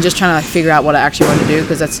and just trying to like figure out what I actually want to do,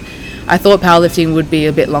 because I thought powerlifting would be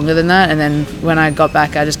a bit longer than that, and then when I got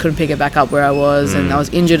back, I just couldn't pick it back up where I was, and I was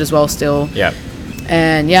injured as well still. Yeah.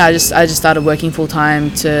 And I just started working full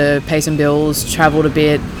time to pay some bills, traveled a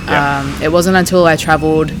bit. It wasn't until I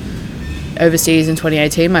traveled overseas in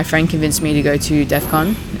 2018, my friend convinced me to go to DEF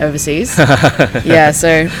CON overseas. So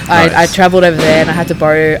I traveled over there, and I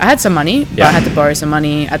had some money, but I had to borrow some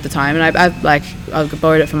money at the time, and I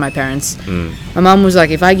borrowed it from my parents. My mum was like,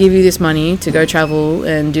 if I give you this money to go travel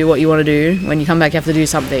and do what you want to do, when you come back you have to do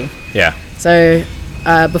something. So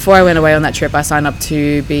before I went away on that trip, I signed up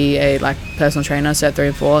to be a like personal trainer, Cert 3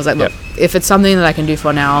 and 4. I was like, look, if it's something that I can do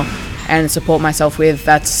for now and support myself with,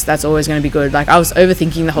 that's always going to be good. Like I was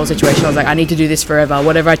overthinking the whole situation. I was like, I need to do this forever.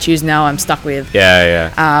 Whatever I choose now, I'm stuck with. So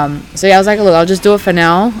I was like, look, I'll just do it for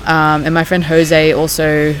now. And my friend Jose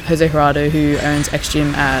Gerardo, who owns X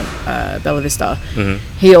Gym at Bella Vista,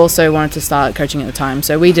 he also wanted to start coaching at the time.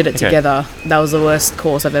 So we did it together. That was the worst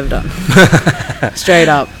course I've ever done. Straight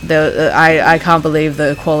up. I can't believe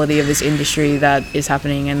the quality of this industry that is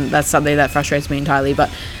happening, and that's something that frustrates me entirely. But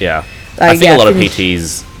I think a lot of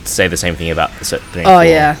PTs say the same thing about the Cert 3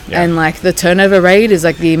 and 4. And like the turnover rate is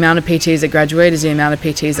like the amount of PTs that graduate is the amount of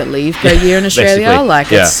PTs that leave per year in Australia.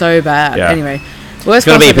 Like it's so bad. Anyway, worst.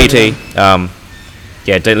 If you're gonna be a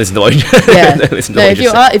PT, don't listen to what you don't listen to what you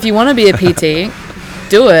say. If you want to be a PT,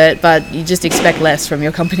 do it, but you just expect less from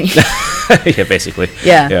your company. Basically.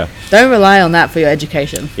 Don't rely on that for your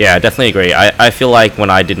education. I definitely agree. I feel like when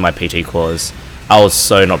I did my PT course, I was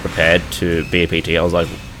so not prepared to be a PT. I was like,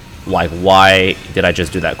 why did I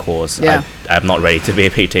just do that course? I'm not ready to be a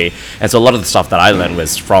PT. And so a lot of the stuff that I learned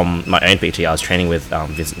was from my own PT. I was training with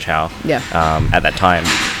Vincent Chow at that time,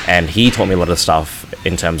 and he taught me a lot of stuff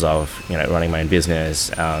in terms of running my own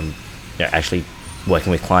business, actually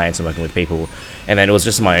working with clients and working with people. And then it was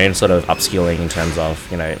just my own sort of upskilling in terms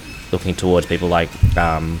of looking towards people like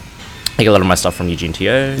I get a lot of my stuff from Eugene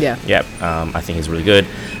Teo. I think he's really good.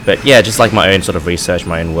 But just like my own sort of research,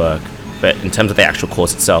 my own work. But in terms of the actual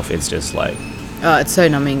course itself, it's just like... it's so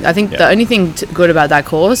numbing. I think the only thing good about that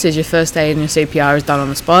course is your first aid and your CPR is done on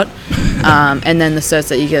the spot. And then the certs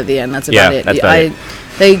that you get at the end, that's about it. That's about it.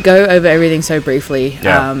 They go over everything so briefly,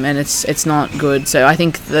 and it's not good. So I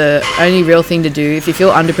think the only real thing to do, if you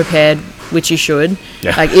feel underprepared, which you should,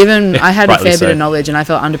 like even I had a fair bit of knowledge and I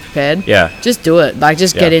felt underprepared, just do it. Like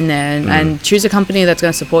just get in there and choose a company that's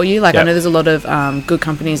going to support you. Like I know there's a lot of good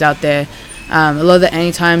companies out there. A lot of the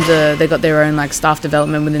anytimes, they got their own like staff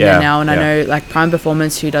development within there now, and I know like Prime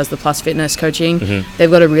Performance, who does the Plus Fitness coaching,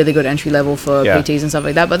 they've got a really good entry level for PTs and stuff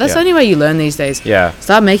like that. But that's the only way you learn these days.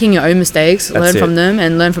 Start making your own mistakes, learn from them,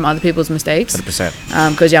 and learn from other people's mistakes.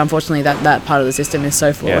 100%. Because unfortunately that part of the system is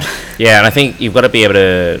so flawed. Yeah, and I think you've got to be able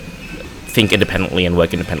to think independently and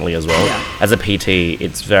work independently as well. As a PT,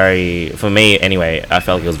 it's very, for me anyway, I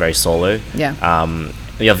felt like it was very solo.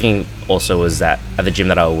 The other thing also was that at the gym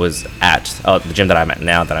that I was at, the gym that I'm at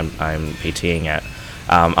now that I'm PTing at,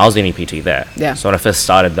 I was the only PT there. So when I first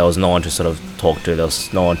started, there was no one to sort of talk to. There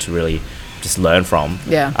was no one to really just learn from.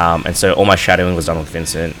 And so all my shadowing was done with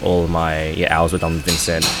Vincent. All of my hours were done with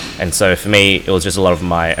Vincent. And so for me, it was just a lot of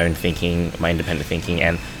my own thinking, my independent thinking.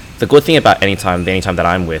 And the good thing about the anytime that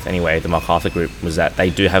I'm with, anyway, the MacArthur group, was that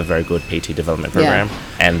they do have a very good PT development program,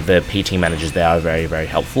 and the PT managers there are very, very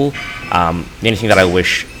helpful. The only thing that I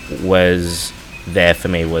wish was there for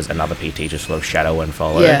me was another PT to sort of shadow and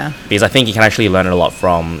follow. Because I think you can actually learn a lot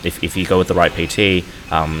from, if you go with the right PT, you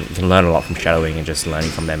can learn a lot from shadowing and just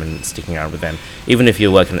learning from them and sticking around with them. Even if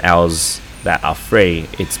you're working hours that are free,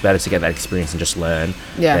 it's better to get that experience and just learn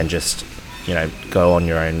than just, go on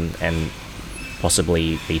your own and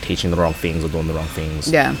possibly be teaching the wrong things or doing the wrong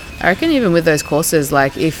things. I reckon even with those courses,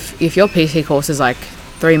 like if your PT course is like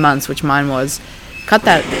 3 months, which mine was, cut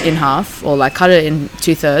that in half, or like cut it in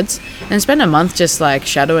 2/3, and spend a month just like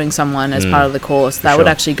shadowing someone as part of the course. That would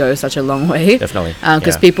actually go such a long way. Definitely.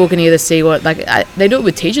 Because people can either see what, like they do it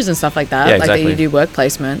with teachers and stuff like that, like that you do work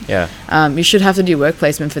placement. You should have to do work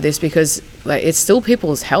placement for this, because like it's still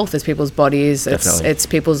people's health, it's people's bodies, it's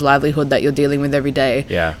people's livelihood that you're dealing with every day.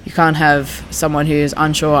 You can't have someone who's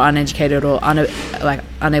unsure, uneducated, or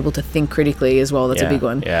unable to think critically as well. That's a big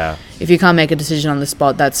one. If you can't make a decision on the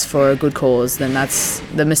spot that's for a good cause, then that's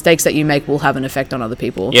the mistakes that you make will have an effect on other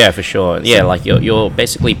people. For sure. Like you're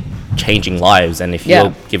basically changing lives, and if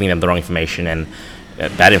you're giving them the wrong information and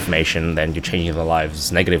bad information, then you're changing their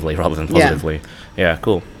lives negatively rather than positively.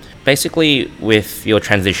 Cool. Basically, with your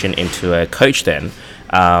transition into a coach then,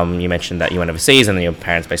 you mentioned that you went overseas and then your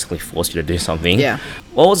parents basically forced you to do something.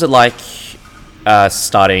 What was it like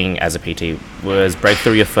starting as a PT? Was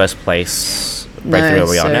Breakthrough your first place? Breakthrough where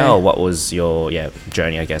we are now, or what was your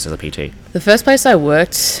journey, I guess, as a PT? The first place I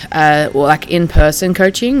worked in-person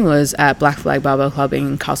coaching was at Black Flag Barbell Club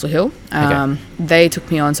in Castle Hill. They took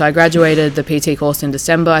me on, so I graduated the PT course in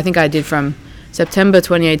December. I think I did from September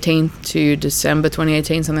 2018 to December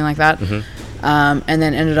 2018, something like that. And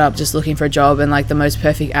then ended up just looking for a job, and like the most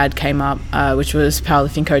perfect ad came up, which was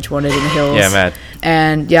powerlifting coach wanted in the hills. Mad.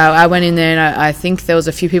 And I went in there, and I think there was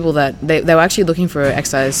a few people that they were actually looking for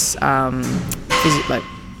exercise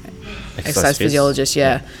exercise physiologist,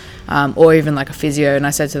 or even like a physio. And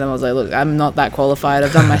I said to them, I was like, look, I'm not that qualified.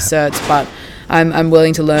 I've done my certs, but I'm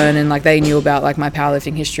willing to learn. And like they knew about like my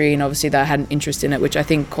powerlifting history, and obviously that I had an interest in it, which I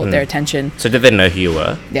think caught their attention. So did they know who you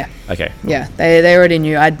were? Okay. They already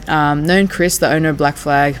knew. I'd known Chris, the owner of Black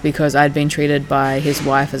Flag, because I'd been treated by his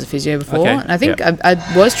wife as a physio before. And I think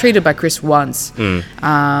I was treated by Chris once.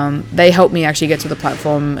 They helped me actually get to the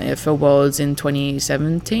platform for Worlds in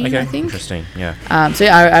 2017, I think. Interesting.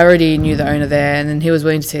 I already knew the owner there, and then he was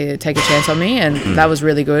willing to take a chance on me, and that was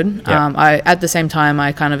really good. At the same time,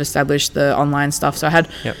 I kind of established the online stuff, so I had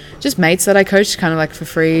just mates that I coached kind of like for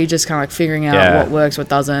free, just kind of like figuring out what works, what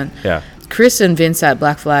doesn't. Chris and Vince at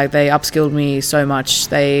Black Flag, they upskilled me so much.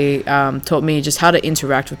 They taught me just how to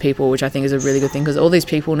interact with people, which I think is a really good thing, because all these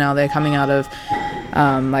people now, they're coming out of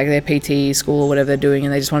like their PT school or whatever they're doing,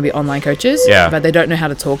 and they just want to be online coaches, but they don't know how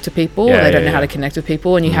to talk to people, they don't know how to connect with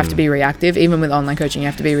people, and you have to be reactive. Even with online coaching, you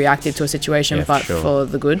have to be reactive to a situation, but for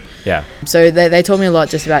the good. So they taught me a lot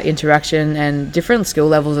just about interaction and different skill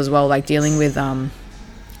levels as well, like dealing with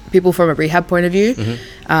people from a rehab point of view,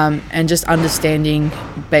 and just understanding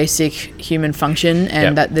basic human function,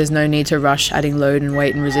 and that there's no need to rush adding load and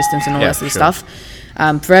weight and resistance and all that sort of stuff.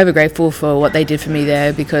 Forever grateful for what they did for me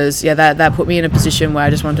there, because that put me in a position where I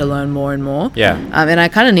just wanted to learn more and more. And I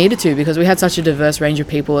kind of needed to, because we had such a diverse range of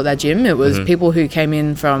people at that gym. It was people who came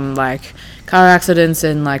in from like car accidents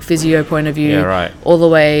and like physio point of view, all the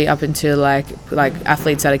way up into like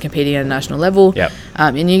athletes that are competing at a national level.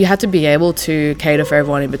 And you had to be able to cater for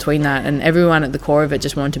everyone in between that, and everyone at the core of it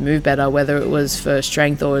just wanted to move better, whether it was for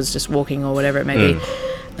strength or was just walking or whatever it may be.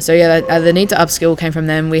 So the need to upskill came from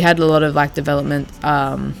them. We had a lot of like development,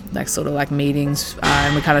 like sort of like meetings,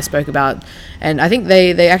 and we kind of spoke about, and I think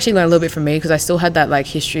they actually learned a little bit from me, because I still had that like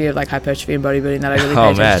history of like hypertrophy and bodybuilding that I really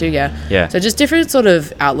paid attention to. So just different sort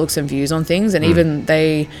of outlooks and views on things, and even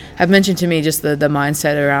they have mentioned to me just the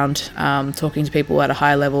mindset around talking to people at a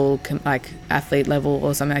high level, like athlete level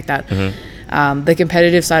or something like that. The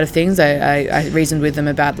competitive side of things, I reasoned with them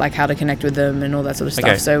about like how to connect with them and all that sort of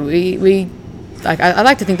stuff. So we like I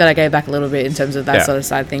like to think that I gave back a little bit in terms of that sort of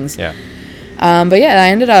side of things. But I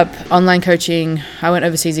ended up online coaching. I went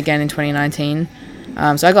overseas again in 2019.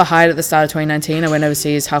 So I got hired at the start of 2019. I went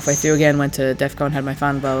overseas halfway through again, went to DEF CON, had my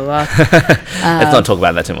fun, blah, blah, blah. Let's not talk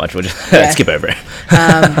about that too much. We'll just skip over it.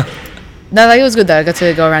 No, like, it was good though. I got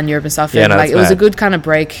to go around Europe and stuff. Yeah, and, no, like, it was a good kind of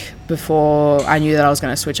break before I knew that I was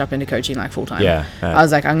going to switch up into coaching like full time. I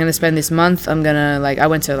was like, I'm going to spend this month. I'm going to I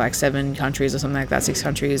went to like 7 countries or something like that, 6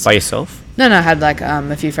 countries. By yourself? No, I had like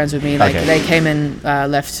a few friends with me. Like they came and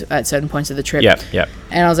left at certain points of the trip.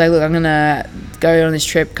 And I was like, look, I'm going to go on this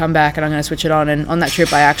trip, come back, and I'm going to switch it on. And on that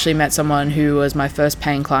trip, I actually met someone who was my first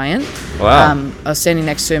paying client. Wow. I was standing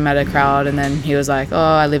next to him at a crowd, and then he was like, oh,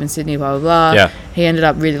 I live in Sydney, blah, blah, blah. He ended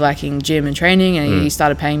up really liking gym and training, and he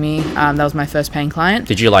started paying me. That was my first paying client.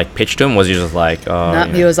 Did you like pitch to him? Was he just like, oh?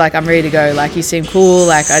 No, he was like, I'm ready to go. Like, you seem cool.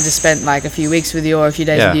 Like, I just spent like a few weeks with you or a few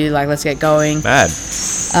days with you. Like, let's get going. Mad.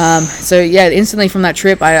 So yeah, instantly from that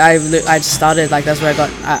trip, I just started, like, that's where I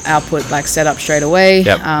got output like set up straight away.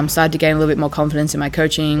 Started to gain a little bit more confidence in my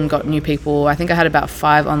coaching, got new people. I think I had about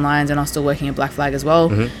 5 onlines, and I was still working at Black Flag as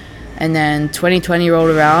well. And then 2020 rolled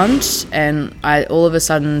around, and I all of a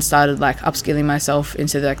sudden started like upskilling myself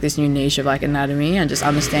into like this new niche of like anatomy and just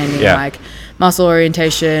understanding like muscle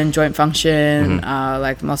orientation, joint function,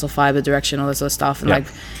 like muscle fiber direction, all that sort of stuff, and like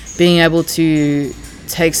being able to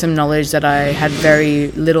take some knowledge that I had very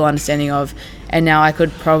little understanding of, and now I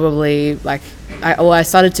could probably like I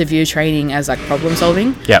started to view training as like problem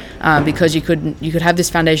solving. Because you could have this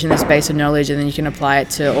foundation, this base of knowledge, and then you can apply it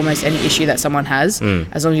to almost any issue that someone has,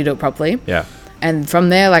 as long as you do it properly. And from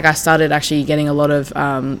there, like, I started actually getting a lot of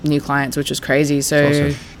new clients, which was crazy. So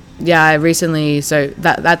awesome. I recently,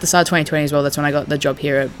 that at the start of 2020 as well, that's when I got the job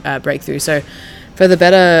here at Breakthrough. So for the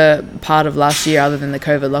better part of last year, other than the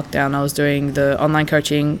COVID lockdown, I was doing the online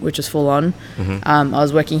coaching, which was full on. I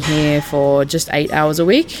was working here for just 8 hours a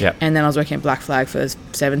week, and then I was working at Black Flag for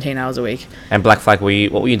 17 hours a week. And Black Flag,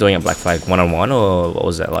 what were you doing at Black Flag? One-on-one, or what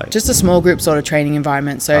was that like? Just a small group sort of training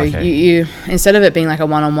environment. So you instead of it being like a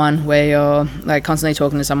one-on-one where you're like constantly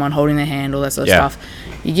talking to someone, holding their hand, all that sort of stuff,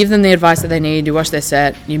 you give them the advice that they need, you watch their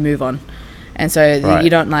set, you move on. And so you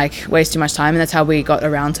don't like waste too much time, and that's how we got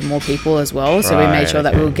around to more people as well. So we made sure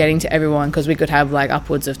that we were getting to everyone, because we could have like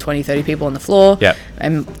upwards of 20-30 people on the floor,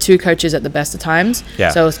 and 2 coaches at the best of times.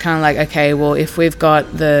 So it was kind of like, okay, well, if we've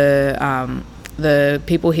got the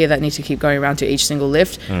people here that need to keep going around to each single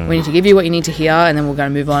lift, we need to give you what you need to hear, and then we're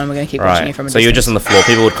going to move on, and we're going to keep watching you from a distance. So you're just on the floor,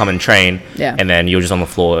 people would come and train, and then you're just on the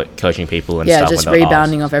floor coaching people and stuff. Just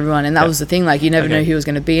rebounding off everyone. And that was the thing, like, you never know who was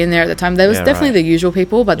going to be in there at the time. There was definitely the usual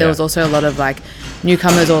people, but there was also a lot of like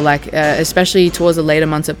newcomers, or like especially towards the later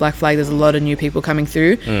months at Black Flag, there's a lot of new people coming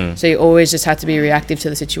through. So you always just had to be reactive to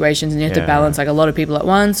the situations, and you have to balance like a lot of people at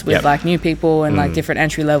once with like new people and like different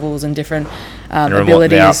entry levels and different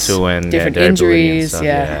abilities, different injuries.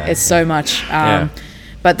 It's so much.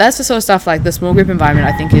 But that's the sort of stuff, like the small group environment,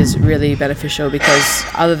 I think is really beneficial, because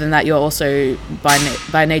other than that, you're also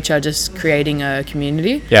by nature just creating a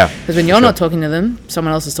community. Because when you're not talking to them,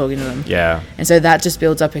 someone else is talking to them. And so that just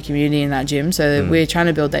builds up a community in that gym. So we're trying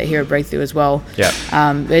to build that here at Breakthrough as well.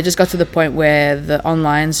 It just got to the point where the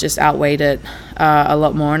onlines just outweighed it a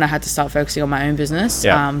lot more, and I had to start focusing on my own business.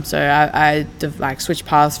 So I like switched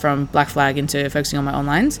paths from Black Flag into focusing on my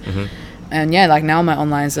onlines. And like now my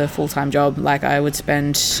online is a full-time job. Like I would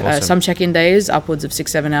spend some check-in days, upwards of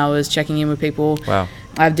 6-7 hours checking in with people. I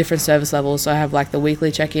have different service levels. So I have like the weekly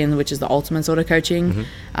check-in, which is the ultimate sort of coaching.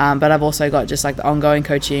 But I've also got just like the ongoing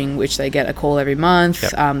coaching, which they get a call every month.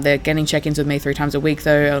 They're getting check-ins with me 3 times a week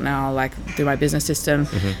though, now, like through my business system.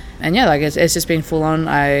 And like it's just been full on.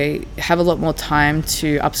 I have a lot more time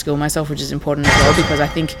to upskill myself, which is important as well, because I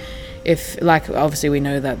think if, like, obviously we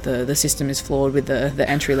know that the system is flawed with the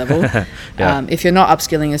entry level. If you're not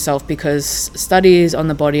upskilling yourself, because studies on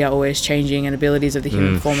the body are always changing, and abilities of the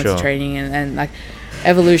human performance training and like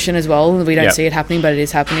evolution as well, we don't see it happening, but it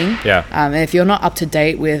is happening. And if you're not up to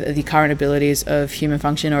date with the current abilities of human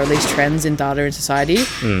function, or at least trends in data in society,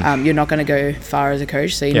 you're not going to go far as a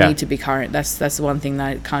coach. So you need to be current. That's the one thing that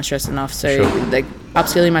I can't stress enough. So like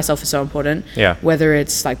upskilling myself is so important. Whether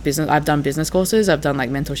it's like business, I've done business courses, I've done like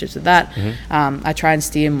mentorships with that. I try and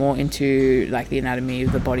steer more into like the anatomy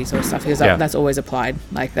of the body sort of stuff, because that's always applied.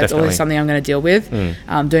 Like that's always something I'm going to deal with.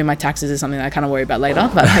 Doing my taxes is something that I kind of worry about later,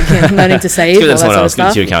 but like learning to save, all that sort of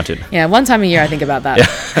stuff. You accounted. One time a year I think about that.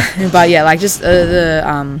 But like just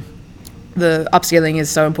the upskilling is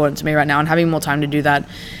so important to me right now, and having more time to do that,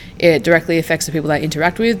 it directly affects the people that I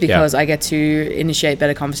interact with, because I get to initiate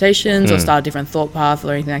better conversations or start a different thought path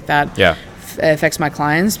or anything like that. affects my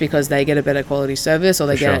clients because they get a better quality service, or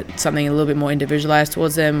they get something a little bit more individualized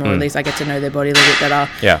towards them, or at least I get to know their body a little bit better.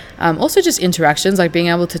 Yeah. Also just interactions, like being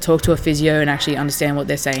able to talk to a physio and actually understand what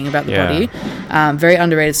they're saying about the body. Very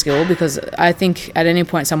underrated skill, because I think at any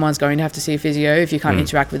point someone's going to have to see a physio. If you can't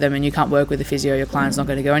interact with them and you can't work with a physio, your client's not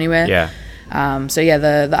going to go anywhere. Yeah.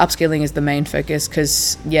 The upskilling is the main focus,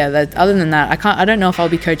 because other than that, I don't know if I'll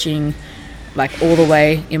be coaching like all the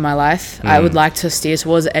way in my life. I would like to steer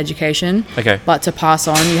towards education, but to pass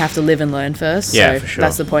on, you have to live and learn first. Yeah, so for sure.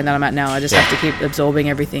 That's the point that I'm at now. I just have to keep absorbing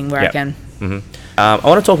everything where I can. I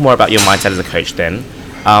want to talk more about your mindset as a coach then.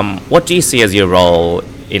 What do you see as your role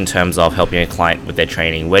in terms of helping a client with their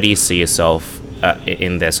training? Where do you see yourself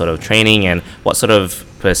in their sort of training, and what sort of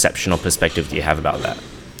perception or perspective do you have about that?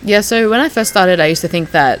 Yeah, so when I first started, I used to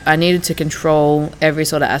think that I needed to control every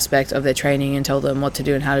sort of aspect of their training and tell them what to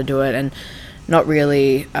do and how to do it, and not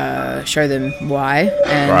really show them why.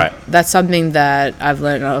 And that's something that I've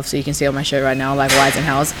learned. Obviously, you can see on my show right now, like whys and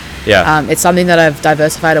hows. Yeah. It's something that I've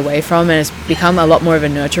diversified away from, and it's become a lot more of a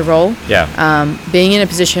nurture role. Yeah. Being in a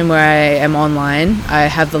position where I am online, I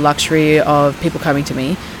have the luxury of people coming to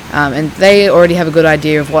me. And they already have a good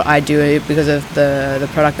idea of what I do because of the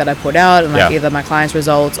product that I put out, and like either my clients'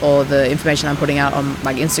 results or the information I'm putting out on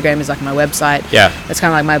like Instagram is like my website. Yeah, it's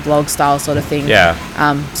kind of like my blog style sort of thing. Yeah.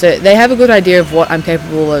 So they have a good idea of what I'm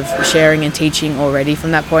capable of sharing and teaching already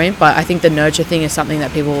from that point. But I think the nurture thing is something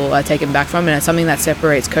that people are taken back from, and it's something that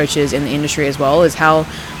separates coaches in the industry as well. Is how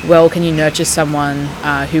well can you nurture someone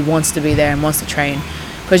who wants to be there and wants to train.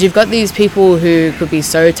 Because you've got these people who could be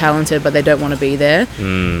so talented, but they don't want to be there.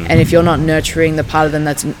 And if you're not nurturing the part of them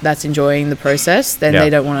that's enjoying the process, then they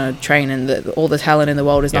don't want to train, and all the talent in the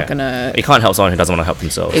world is not going to... You can't help someone who doesn't want to help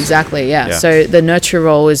themselves. Exactly, yeah. So the nurture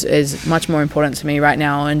role is much more important to me right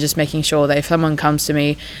now, and just making sure that if someone comes to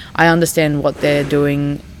me, I understand what they're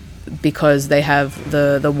doing because they have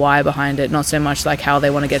the why behind it, not so much like how they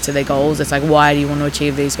want to get to their goals. It's like, why do you want to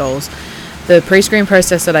achieve these goals? The pre-screen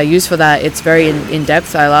process that I use for that, it's very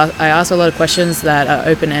in-depth. I ask a lot of questions that are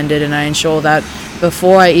open-ended, and I ensure that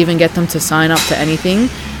before I even get them to sign up to anything,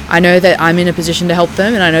 I know that I'm in a position to help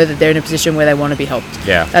them, and I know that they're in a position where they want to be helped.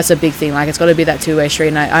 Yeah, that's a big thing. Like, it's got to be that two-way street,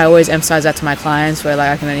 and I always emphasize that to my clients, where like,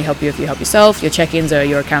 I can only help you if you help yourself. Your check-ins are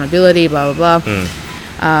your accountability, blah blah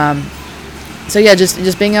blah. So yeah,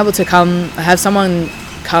 just being able to have someone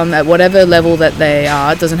come at whatever level that they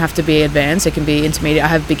are. It doesn't have to be advanced, it can be intermediate. I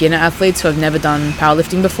have beginner athletes who have never done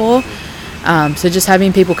powerlifting before, so just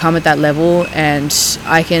having people come at that level, and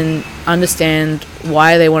I can understand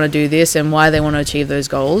why they want to do this and why they want to achieve those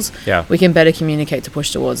goals. Yeah, we can better communicate to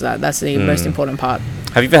push towards that. That's the most important part.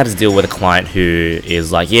 Have you ever had to deal with a client who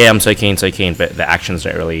is like, I'm so keen, but the actions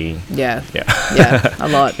don't really... Yeah, a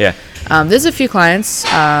lot. There's a few clients.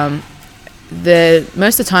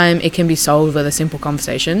 Most of the time it can be solved with a simple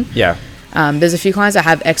conversation. Yeah. There's a few clients that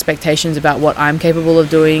have expectations about what I'm capable of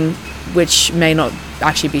doing, which may not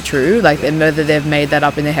actually be true. Like, whether they've made that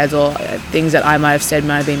up in their heads, or things that I might have said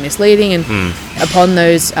might have been misleading. And upon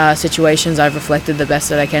those situations, I've reflected the best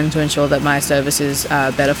that I can to ensure that my service is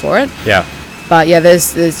better for it. Yeah. But yeah,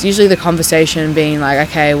 there's usually the conversation being like,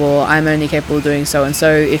 okay, well, I'm only capable of doing so and so.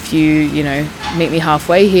 If you meet me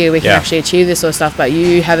halfway here, we can actually achieve this sort of stuff. But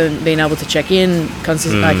you haven't been able to check in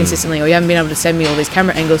consistently, or you haven't been able to send me all these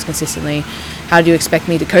camera angles consistently. How do you expect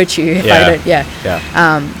me to coach you if I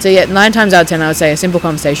don't? So 9 times out of 10, I would say a simple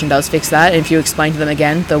conversation does fix that. And if you explain to them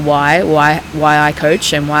again the why I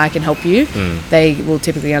coach and why I can help you, they will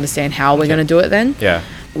typically understand how we're going to do it then. Yeah.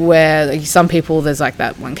 Where like, some people, there's like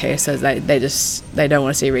that one case says they don't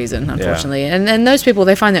want to see reason, unfortunately. And those people,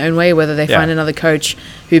 they find their own way, whether they find another coach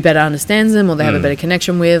who better understands them, or they have a better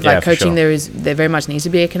connection with. Like, coaching, there very much needs to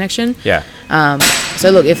be a connection. So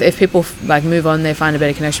look, if people like move on, they find a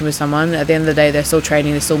better connection with someone, at the end of the day, they're still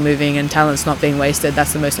training, they're still moving, and talent's not being wasted.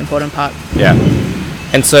 That's the most important part.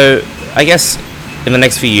 And so I guess in the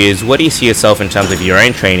next few years, what do you see yourself in terms of your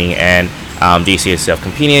own training, and do you see yourself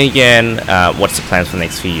competing again? What's the plans for the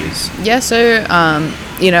next few years? Yeah, so,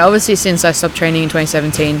 obviously since I stopped training in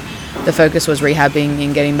 2017, the focus was rehabbing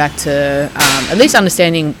and getting back to at least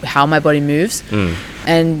understanding how my body moves.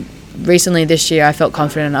 And recently this year, I felt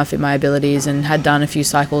confident enough in my abilities and had done a few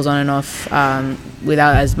cycles on and off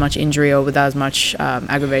without as much injury or without as much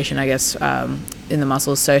aggravation, I guess, in the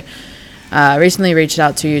muscles. So I recently reached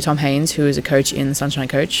out to Tom Haynes, who is a coach in Sunshine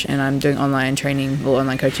Coach, and I'm doing online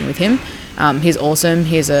coaching with him. He's awesome.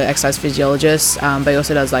 He's an exercise physiologist, but he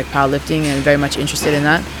also does like powerlifting, and very much interested in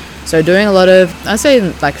that. So doing a lot of, I'd say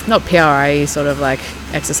like not PRI sort of like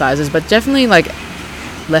exercises, but definitely like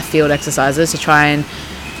left field exercises to try and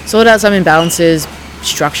sort out some imbalances,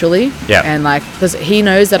 structurally. Yeah. And like, because he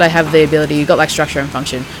knows that I have the ability. You've got like structure and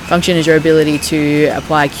function. Function is your ability to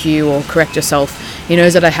apply cue or correct yourself. He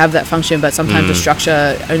knows that I have that function, but sometimes the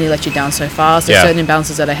structure only lets you down so far. So certain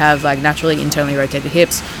imbalances that I have, like naturally internally rotated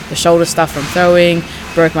hips, the shoulder stuff from throwing,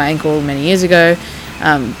 broke my ankle many years ago.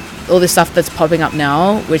 All this stuff that's popping up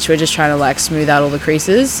now, which we're just trying to like smooth out all the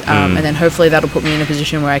creases, and then hopefully that'll put me in a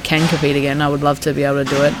position where I can compete again. I would love to be able to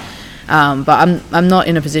do it. But I'm not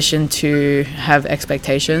in a position to have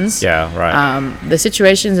expectations. Yeah, right. The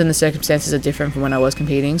situations and the circumstances are different from when I was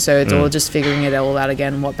competing, so it's all just figuring it all out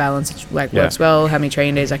again. What balance works well, how many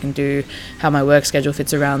training days I can do, how my work schedule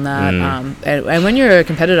fits around that. And when you're a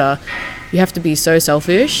competitor, you have to be so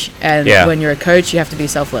selfish, and when you're a coach, you have to be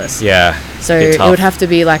selfless. Yeah. So it would have to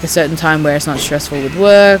be like a certain time where it's not stressful with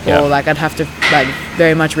work, or like I'd have to like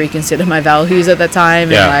very much reconsider my values at that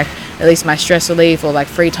time, and like at least my stress relief or like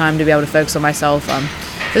free time to be able to focus on myself.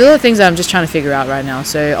 There's a lot of things that I'm just trying to figure out right now.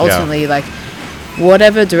 So ultimately, like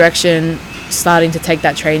whatever direction starting to take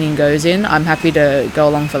that training goes in, I'm happy to go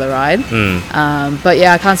along for the ride. But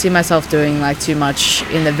yeah, I can't see myself doing like too much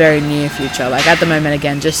in the very near future. Like at the moment,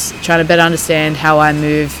 again, just trying to better understand how I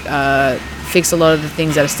move, fix a lot of the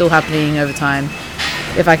things that are still happening over time.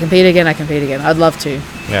 If I compete again, I compete again. I'd love to.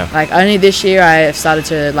 Yeah. Like only this year I have started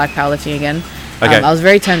to like powerlifting again. Okay. I was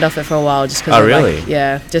very turned off it for a while just because really?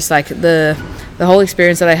 Like, just like the whole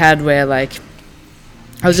experience that I had where like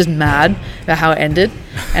I was just mad about how it ended,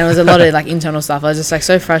 and it was a lot of like internal stuff. I was just like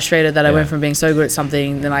so frustrated that I went from being so good at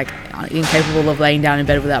something then like incapable of laying down in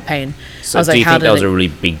bed without pain. So I was do like, you think that was a really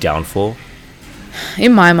big downfall?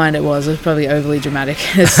 In my mind, it was probably overly dramatic.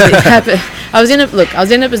 I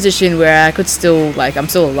was in a position where I could still like I'm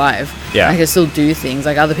still alive. Yeah. I could still do things.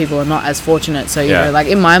 Like other people are not as fortunate. So you know, like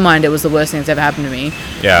in my mind, it was the worst thing that's ever happened to me.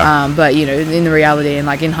 Yeah. But you know, in the reality and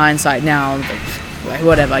like in hindsight now, like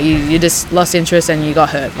whatever, you just lost interest and you got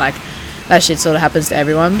hurt. Like that shit sort of happens to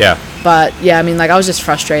everyone. Yeah. But yeah, I mean, like I was just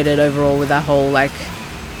frustrated overall with that whole like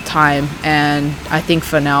time, and I think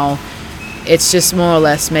for now, it's just more or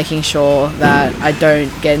less making sure that I don't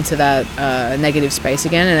get into that negative space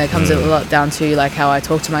again, and it comes a lot down to like how I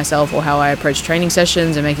talk to myself or how I approach training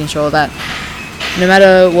sessions, and making sure that no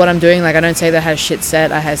matter what I'm doing, like I don't say that I had shit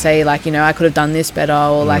set. I say like, you know, I could have done this better,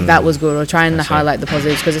 or like that was good, or trying to highlight the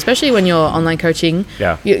positives, because especially when you're online coaching,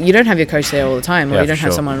 you don't have your coach there all the time, or you don't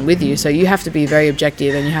have someone with you, so you have to be very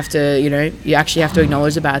objective, and you have to, you know, you actually have to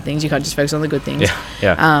acknowledge the bad things. You can't just focus on the good things.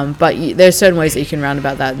 But there's certain ways that you can round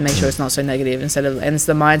about that and make sure it's not so negative, and it's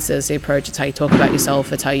the mindset, it's the approach, it's how you talk about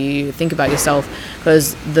yourself, it's how you think about yourself,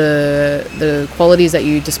 because the qualities that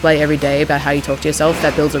you display every day about how you talk to yourself,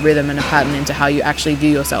 that builds a rhythm and a pattern into how you actually view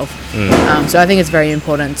yourself. So I think it's very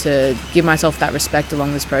important to give myself that respect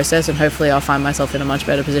along this process, and hopefully I'll find myself in a much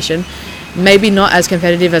better position. Maybe not as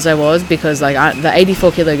competitive as I was, because like the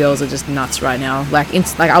 84 kilo girls are just nuts right now. Like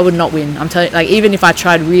I would not win. I'm telling you, like even if I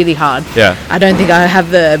tried really hard, I don't think I have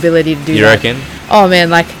the ability to do that. You reckon? Oh man,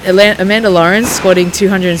 like Amanda Lawrence squatting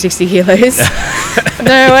 260 kilos.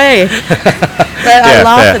 No way. But I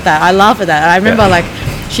laugh at that. I remember like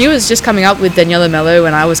she was just coming up with Daniela Mello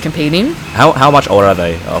when I was competing. How much older are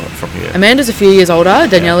they from you? Amanda's a few years older.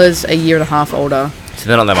 Daniela's a year and a half older. So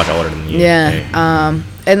they're not that much older than you. Yeah.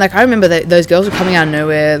 And like I remember that those girls were coming out of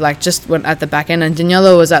nowhere, like just went at the back end, and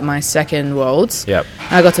Daniela was at my second Worlds. Yep.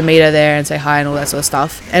 I got to meet her there and say hi and all that sort of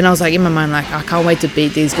stuff. And I was like in my mind, like I can't wait to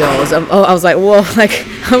beat these girls. I was like, whoa, like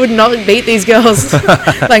I would not beat these girls.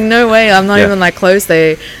 Like no way. I'm not even like close.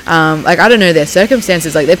 They, like I don't know their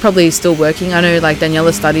circumstances. Like they're probably still working. I know like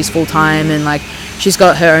Daniela studies full time, and like she's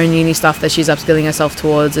got her own uni stuff that she's upskilling herself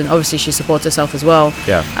towards, and obviously she supports herself as well.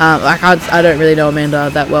 Yeah. Like I don't really know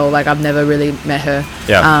Amanda that well. Like I've never really met her.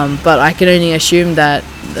 Yeah. But I can only assume that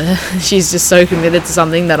she's just so committed to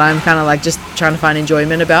something that I'm kind of like just trying to find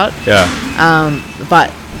enjoyment about. Yeah.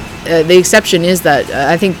 But the exception is that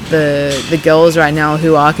I think the girls right now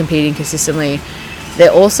who are competing consistently,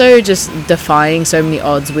 they're also just defying so many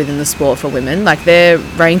odds within the sport for women. Like they're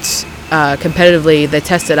ranked competitively, they're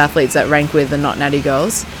tested athletes that rank with the not natty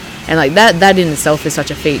girls. And like that in itself is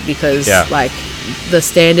such a feat, because like the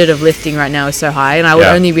standard of lifting right now is so high, and I would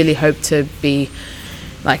only really hope to be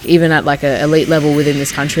like even at like a elite level within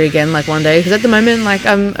this country again, like one day, because at the moment like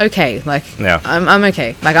I'm okay, like I'm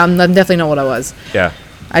okay, like I'm definitely not what I was.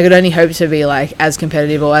 I could only hope to be like as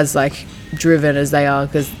competitive or as like driven as they are,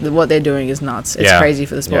 because what they're doing is nuts. It's crazy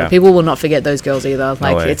for the sport. People will not forget those girls either.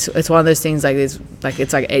 Like it's one of those things, like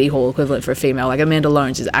it's like Eddie Hall equivalent for a female. Like Amanda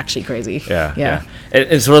Lawrence is actually crazy.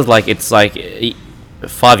 It's sort of like, it's like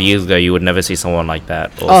 5 years ago you would never see someone like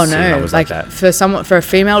that, or numbers like that. For a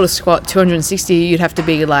female to squat 260, you'd have to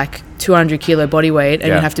be like 200 kilo body weight,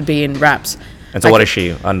 and you'd have to be in wraps. And so what is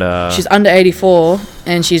she under? She's under 84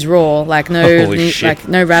 and she's raw, like no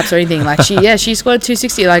wraps or anything. Like she squatted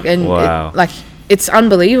 260, like, and wow. It's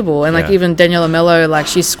unbelievable. And like even Daniela Mello, like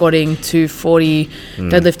she's squatting 240,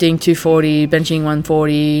 deadlifting 240, benching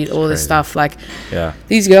 140, all this stuff. Like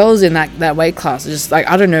these girls in that weight class are just like,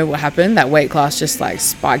 I don't know what happened. That weight class just like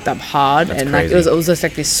spiked up hard. That's and crazy. Like it was just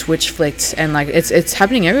like this switch flicked, and like it's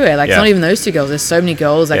happening everywhere. Like it's not even those two girls. There's so many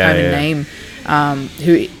girls I can't even name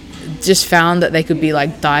who just found that they could be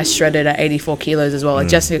like dice shredded at 84 kilos as well. Like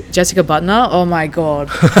Jessica Butner, oh my god,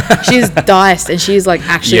 she's diced and she's like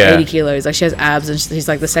actually 80 kilos. Like she has abs and she's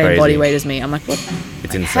like the same body weight as me. I'm like, what?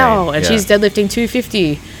 It's insane. Hell? And she's deadlifting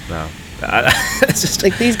 250. No, it's just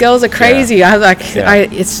like these girls are crazy.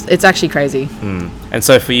 It's actually crazy. And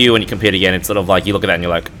so for you, when you compete again, it's sort of like you look at that and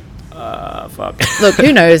you're like, fuck. Look,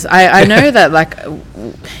 who knows? I know that like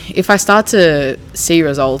if I start to see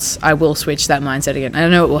results, I will switch that mindset again. I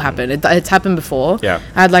know it will happen. It's happened before. I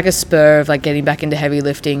had like a spur of like getting back into heavy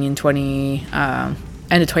lifting in end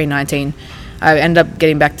of 2019. I ended up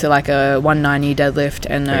getting back to like a 190 deadlift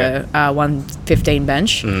and a 115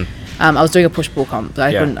 bench. I was doing a push pull comp.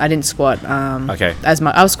 I didn't squat as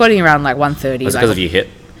much. I was squatting around like 130. Was it because of your hip?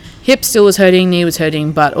 Hip still was hurting, knee was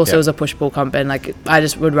hurting, but also it was a push-pull comp, and like I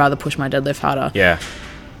just would rather push my deadlift harder.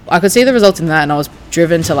 I could see the results in that, and I was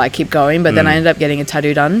driven to like keep going, but then I ended up getting a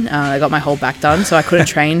tattoo done. I got my whole back done, so I couldn't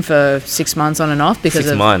train for 6 months on and off because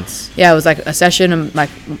 6 months. Yeah, it was like a session, and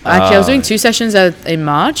like actually I was doing 2 sessions in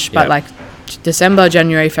March, but like December,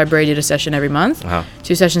 January, February did a session every month.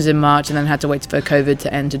 2 sessions in March, and then had to wait for COVID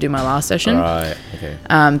to end to do my last session. Right. Okay.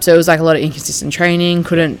 So it was like a lot of inconsistent training.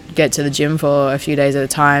 Couldn't get to the gym for a few days at a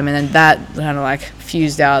time, and then that kind of like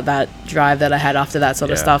fused out that drive that I had after that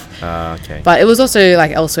sort of stuff. Okay. But it was also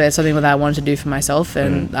like elsewhere, something that I wanted to do for myself,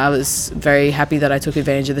 and I was very happy that I took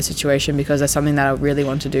advantage of the situation because that's something that I really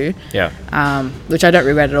want to do. Which I don't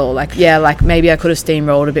regret at all. Like like maybe I could have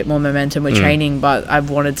steamrolled a bit more momentum with training, but I've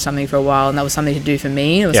wanted something for a while, and that was something to do for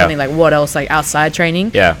me. It was something like, what else, like outside training?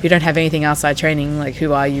 If you don't have anything outside training, like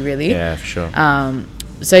who are you really? Yeah, for sure.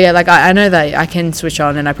 So yeah, like I know that I can switch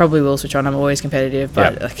on, and I probably will switch on. I'm always competitive,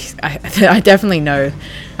 but like I definitely know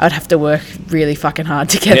I'd have to work really fucking hard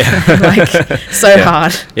to get there, like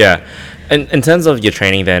hard. Yeah. And in terms of your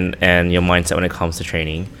training then and your mindset when it comes to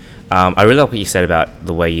training, I really like what you said about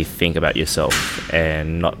the way you think about yourself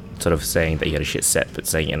and not sort of saying that you had a shit set, but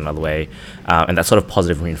saying it in another way, and that sort of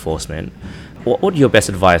positive reinforcement. What would your best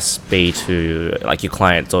advice be to like your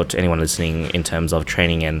clients or to anyone listening in terms of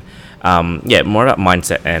training and more about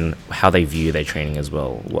mindset and how they view their training as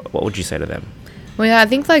well? What would you say to them? Well, yeah, I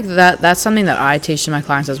think like that's something that I teach to my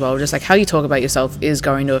clients as well. Just like how you talk about yourself is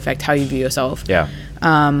going to affect how you view yourself.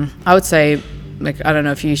 I would say, like, I don't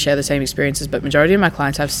know if you share the same experiences, but majority of my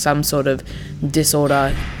clients have some sort of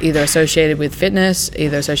disorder, either associated with fitness,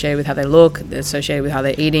 either associated with how they look, associated with how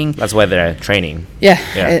they're eating. That's why they're training.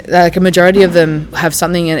 Like a majority of them have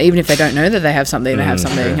something, and even if they don't know that they have something, they have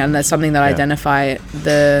something, and that's something that I identify.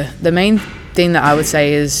 The main thing that I would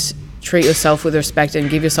say is treat yourself with respect and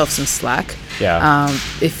give yourself some slack.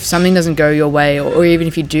 If something doesn't go your way, or even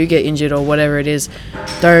if you do get injured or whatever it is,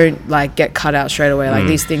 don't like get cut out straight away. Like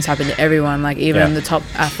these things happen to everyone. Like even the top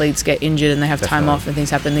athletes get injured and they have time off and things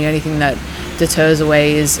happen. The only thing that deters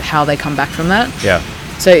away is how they come back from that.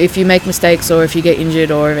 So if you make mistakes or if you get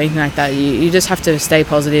injured or anything like that, you just have to stay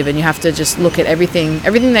positive, and you have to just look at everything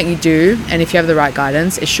that you do, and if you have the right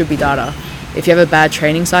guidance, it should be data. If you have a bad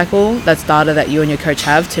training cycle, that's data that you and your coach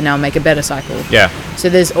have to now make a better cycle. So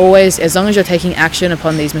there's always, as long as you're taking action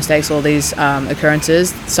upon these mistakes or these occurrences,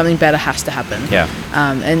 something better has to happen.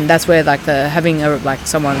 And that's where like having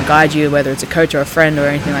someone guide you, whether it's a coach or a friend or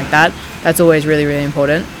anything like that, that's always really, really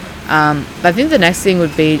important. I think the next thing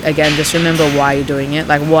would be, again, just remember why you're doing it.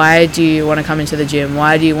 Like, why do you want to come into the gym?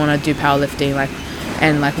 Why do you want to do powerlifting?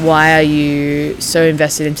 And why are you so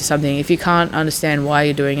invested into something? If you can't understand why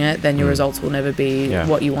you're doing it, then your results will never be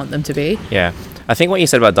what you want them to be. I think what you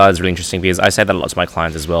said about diet is really interesting, because I say that a lot to my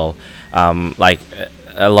clients as well. Like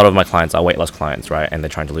a lot of my clients are weight loss clients, right? And they're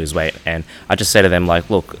trying to lose weight. And I just say to them, like,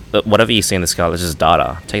 look, whatever you see in the scale is just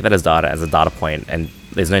data. Take that as a data point, and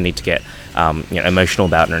there's no need to get emotional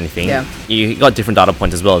about it or anything. You got different data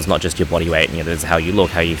points as well. It's not just your body weight. There's how you look,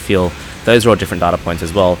 how you feel. Those are all different data points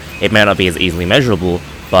as well. It may not be as easily measurable,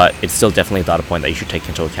 but it's still definitely a data point that you should take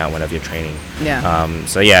into account whenever you're training.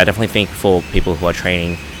 So I definitely think for people who are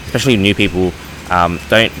training, especially new people,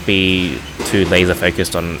 don't be too laser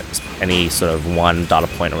focused on any sort of one data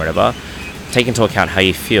point or whatever. Take into account how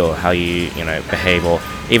you feel, how you behave, or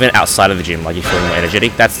even outside of the gym, like you feel more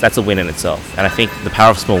energetic. That's a win in itself. And I think the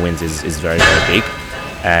power of small wins is very, very big.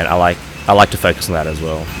 And I like I like to focus on that as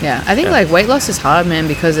well. Yeah, I think like weight loss is hard, man,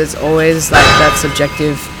 because it's always like that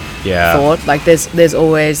subjective thought. Like there's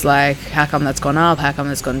always like, how come that's gone up? How come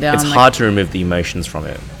that's gone down? It's like, hard to remove the emotions from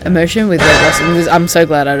it. Emotion with weight loss. And I'm so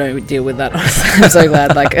glad I don't deal with that. I'm so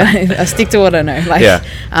glad. Like I stick to what I know. Like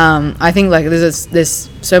I think like there's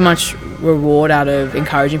so much reward out of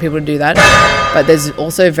encouraging people to do that, but there's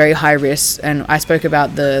also very high risks. And I spoke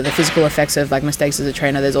about the physical effects of like mistakes as a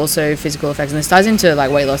trainer. There's also physical effects, and this ties into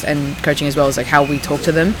like weight loss and coaching as well, as like how we talk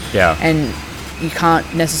to them. And you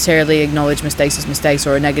can't necessarily acknowledge mistakes as mistakes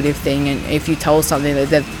or a negative thing, and if you tell something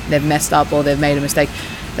that they've messed up or they've made a mistake,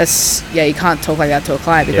 that's you can't talk like that to a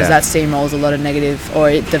client, because that steamrolls a lot of negative, or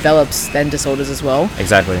it develops then disorders as well.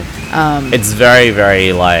 Exactly. It's very,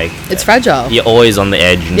 very like, it's fragile. You're always on the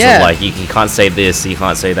edge, and sort of like you can't say this, you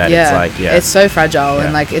can't say that. It's like it's so fragile,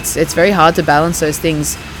 and like it's very hard to balance those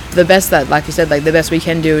things. The best that, like you said, like the best we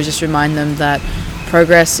can do is just remind them that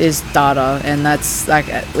progress is data, and that's like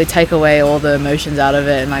we take away all the emotions out of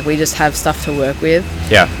it, and like we just have stuff to work with.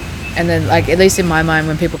 And then like, at least in my mind,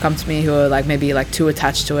 when people come to me who are like maybe like too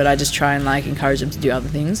attached to it, I just try and like encourage them to do other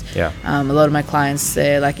things. A lot of my clients,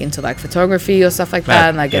 they're like into like photography or stuff like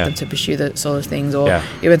that, and I get them to pursue that sort of things, or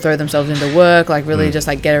even throw themselves into work, like really just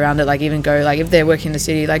like get around it, like even go, like if they're working in the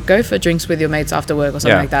city, like go for drinks with your mates after work or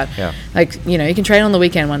something like that. Like, you know, you can train on the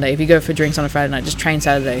weekend one day. If you go for drinks on a Friday night, just train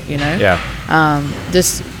Saturday, you know.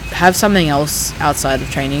 Just have something else outside of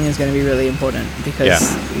training is going to be really important,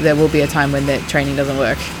 because there will be a time when that training doesn't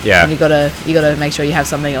work. And you gotta make sure you have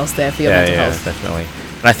something else there for your mental health. Definitely.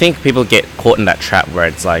 And I think people get caught in that trap where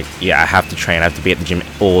it's like, I have to train, I have to be at the gym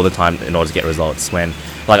all the time in order to get results. When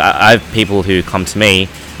like I have people who come to me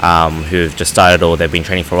who've just started, or they've been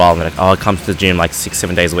training for a while, and they're like, I come to the gym like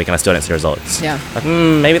 6-7 days a week and I still don't see results. Like,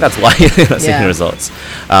 maybe that's why you're not seeing results.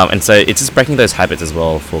 And so it's just breaking those habits as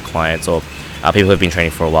well for clients, or people who have been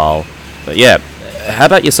training for a while. But how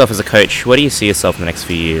about yourself as a coach? Where do you see yourself in the next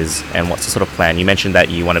few years, and what's the sort of plan? You mentioned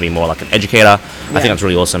that you want to be more like an educator. I think that's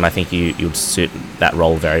really awesome. I think you would suit that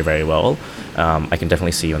role very, very well. I can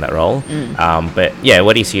definitely see you in that role. But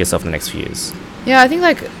where do you see yourself in the next few years? I think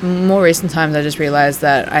like more recent times, I just realized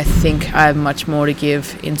that I think I have much more to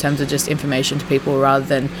give in terms of just information to people rather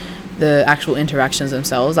than the actual interactions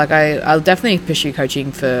themselves. Like I'll definitely pursue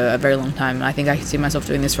coaching for a very long time, and I think I can see myself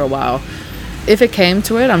doing this for a while. If it came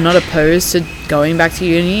to it, I'm not opposed to going back to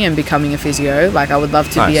uni and becoming a physio. Like I would love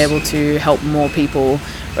to be able to help more people,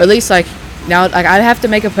 or at least like now, like I'd have to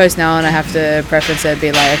make a post now, and I have to preference it,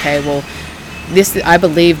 be like, okay, well, this, I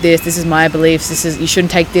believe this is my beliefs, this is, you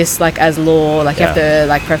shouldn't take this like as law, like you have to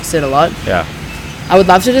like preface it a lot. I would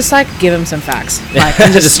love to just like give them some facts, like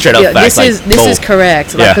and just straight up facts. This is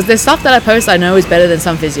correct, like because there's stuff that I post I know is better than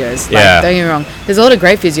some physios. Like, don't get me wrong. There's a lot of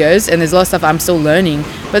great physios, and there's a lot of stuff I'm still learning.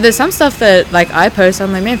 But there's some stuff that like I post,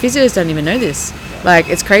 I'm like, man, physios don't even know this. Like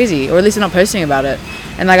it's crazy, or at least they're not posting about it.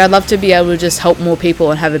 And like I'd love to be able to just help more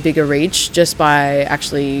people and have a bigger reach just by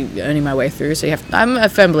actually earning my way through. So I'm a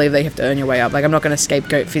firm believer that you have to earn your way up. Like I'm not going to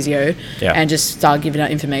scapegoat physio and just start giving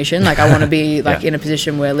out information. Like I want to be like in a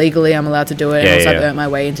position where legally I'm allowed to do it, and also I've earned my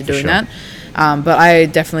way into doing that. But I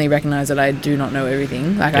definitely recognize that I do not know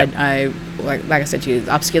everything. Like I like I said to you,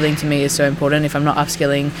 upskilling to me is so important. If I'm not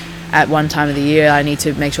upskilling at one time of the year, I need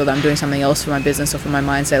to make sure that I'm doing something else for my business or for my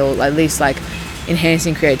mindset, or at least like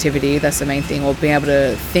enhancing creativity. That's the main thing, or being able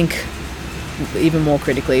to think even more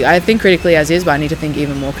critically. I think critically as is, but I need to think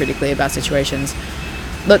even more critically about situations.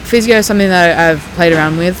 Look, physio is something that I've played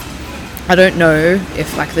around with. I don't know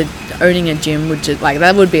if like owning a gym would just, like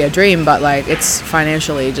that would be a dream, but like it's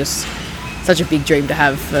financially just such a big dream to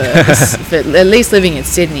have for at least living in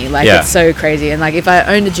Sydney. Like it's so crazy. And like if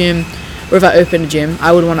I owned a gym, or if I opened a gym,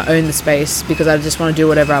 I would want to own the space, because I just want to do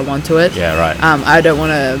whatever I want to it. I don't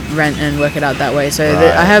want to rent and work it out that way. So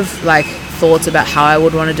I have like thoughts about how I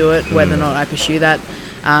would want to do it, whether or not I pursue that.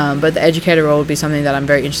 But the educator role would be something that I'm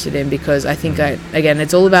very interested in, because I think again,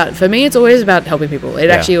 it's all about, for me, it's always about helping people. It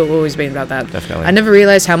actually always been about that. Definitely. I never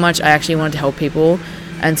realized how much I actually wanted to help people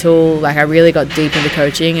until like I really got deep into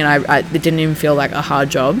coaching, and it didn't even feel like a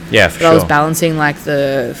hard job. But I was balancing like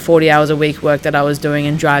the 40 hours a week work that I was doing,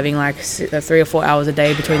 and driving like 3 or 4 hours a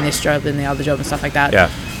day between this job and the other job and stuff like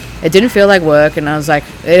that. It didn't feel like work, and I was like,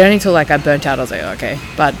 it only until like I burnt out, I was like, okay.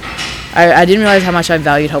 But I didn't realize how much I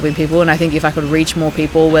valued helping people, and I think if I could reach more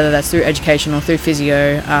people, whether that's through education or through physio,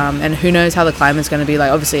 and who knows how the climate's going to be.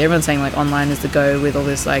 Like obviously everyone's saying like online is the go with all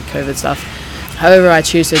this like COVID stuff. However I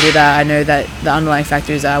choose to do that, I know that the underlying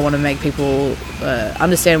factor is that I want to make people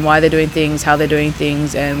understand why they're doing things, how they're doing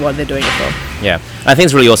things, and what they're doing it for. I think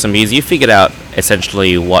it's really awesome, because you figured out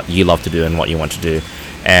essentially what you love to do and what you want to do,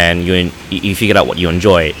 and you figured out what you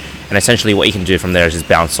enjoy, and essentially what you can do from there is just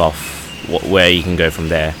bounce off where you can go from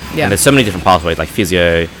there. Yeah. And there's so many different pathways, like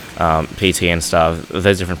physio, PT and stuff.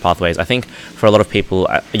 There's different pathways. I think for a lot of people,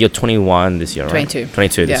 you're 21 this year, right?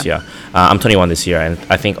 22 this year. I'm 21 this year, and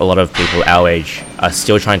I think a lot of people our age are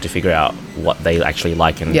still trying to figure out what they actually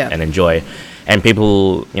like and enjoy. And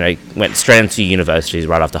people, went straight into universities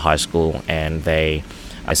right after high school, and they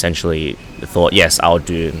essentially thought, yes, I'll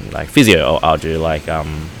do like physio, or I'll do like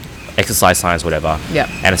exercise science, whatever. Yeah.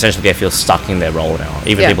 And essentially they feel stuck in their role now.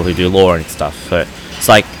 Even people who do law and stuff. So it's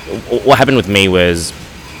like, what happened with me was,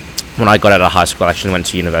 when I got out of high school, I actually went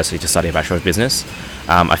to university to study a Bachelor of Business.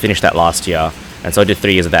 I finished that last year, and so I did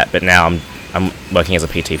 3 years of that, but now I'm working as a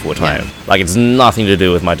PT full time. Like, it's nothing to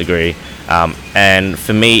do with my degree. And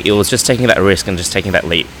for me, it was just taking that risk and just taking that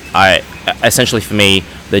leap. Essentially, for me,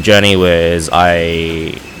 the journey was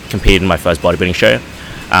I competed in my first bodybuilding show.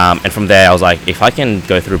 And from there, I was like, if I can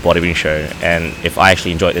go through a bodybuilding show, and if I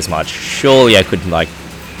actually enjoy it this much, surely I could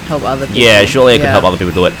help other people. Yeah, surely I could help other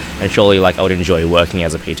people do it, and surely I would enjoy working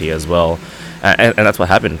as a PT as well. And that's what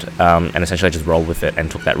happened. And essentially, I just rolled with it and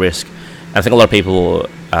took that risk. And I think a lot of people,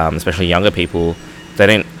 especially younger people, they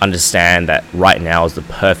don't understand that right now is the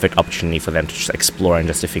perfect opportunity for them to just explore and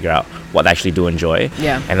just to figure out what they actually do enjoy.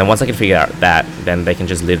 Yeah. And then once they can figure out that, then they can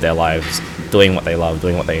just live their lives doing what they love,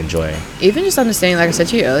 doing what they enjoy. Even just understanding, like I said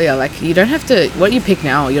to you earlier, like, you don't have to, what you pick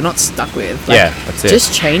now, you're not stuck with. Like, that's it.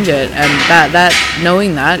 Just change it. And that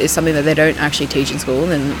knowing that is something that they don't actually teach in school.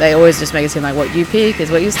 And they always just make it seem like what you pick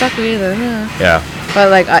is what you're stuck with. Yeah.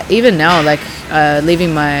 But even now,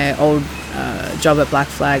 leaving my old job at Black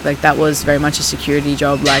Flag, that was very much a security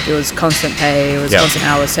job. It was constant pay, it was constant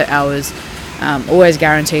hours, set hours, always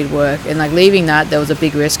guaranteed work. And leaving that, there was a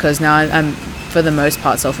big risk, because now I'm for the most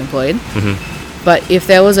part self-employed. Mm-hmm. But if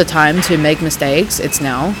there was a time to make mistakes, it's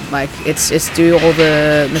now. It's do all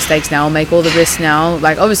the mistakes now, make all the risks now.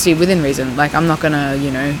 Obviously within reason. I'm not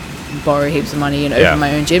gonna borrow heaps of money and open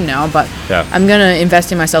my own gym now, but I'm gonna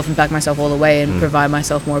invest in myself and back myself all the way and provide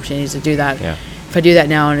myself more opportunities to do that. If I do that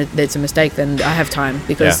now and it's a mistake, then I have time,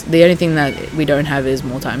 because the only thing that we don't have is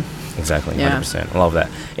more time. Exactly, 100%. I love that.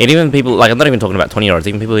 And even people, I'm not even talking about 20-year-olds,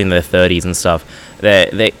 even people in their 30s and stuff,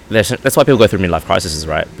 that's why people go through midlife crises,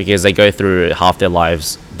 right? Because they go through half their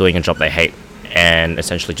lives doing a job they hate and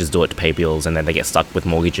essentially just do it to pay bills, and then they get stuck with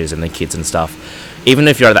mortgages and their kids and stuff. Even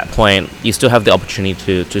if you're at that point, you still have the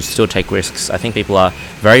opportunity to still take risks. I think people are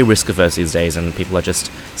very risk averse these days, and people are just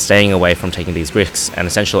staying away from taking these risks, and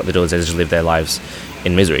essentially what they do is they just live their lives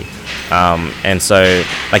in misery. And so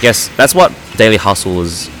I guess that's what Daily Hustle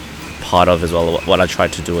is part of as well. What I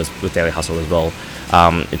tried to do with Daily Hustle as well.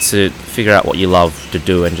 It's to figure out what you love to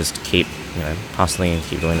do and just keep hustling and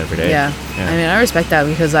keep doing it every day. I mean, I respect that,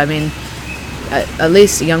 because at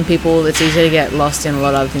least young people, it's easy to get lost in a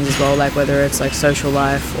lot of other things as well, whether it's social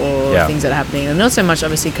life or things that are happening. And not so much,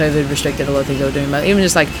 obviously, COVID restricted a lot of things they were doing, but even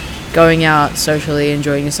just going out socially,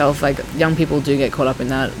 enjoying yourself, young people do get caught up in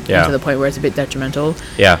that to the point where it's a bit detrimental.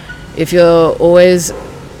 If you're always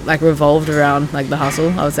revolved around the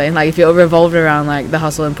hustle, I would say, if you're revolved around the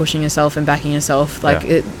hustle and pushing yourself and backing yourself,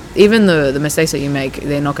 even the mistakes that you make,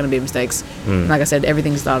 they're not going to be mistakes. Like I said,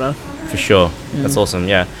 everything's data. For sure. That's awesome.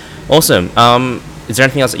 Awesome. Is there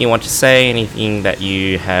anything else that you want to say? Anything that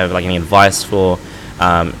you have, any advice for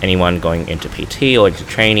anyone going into PT or into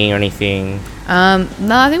training or anything?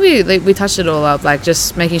 No, I think we touched it all up,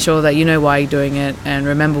 just making sure that you know why you're doing it and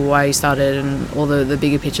remember why you started and all the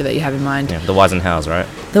bigger picture that you have in mind. The whys and hows, right?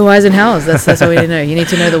 The whys and hows, that's what we need to know. You need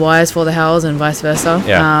to know the whys for the hows and vice versa.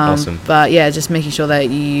 Awesome. But just making sure that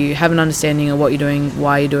you have an understanding of what you're doing,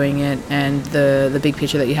 why you're doing it, and the big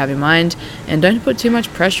picture that you have in mind. And don't put too much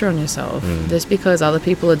pressure on yourself. Just because other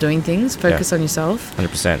people are doing things, focus on yourself.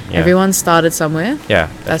 100%. Everyone started somewhere.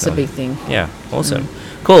 That's a big thing. Awesome.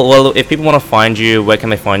 Cool. Well, if people want to find you, where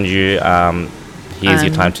can they find you? Here's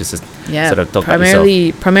your time to sort of talk about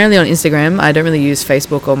yourself. Primarily on Instagram. I don't really use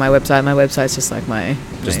Facebook or my website. My website's just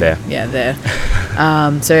there. Yeah, there.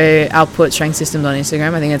 So Output Strength Systems on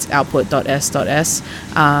Instagram. I think it's output.s.s.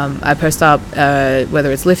 I post up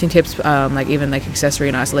whether it's lifting tips, even accessory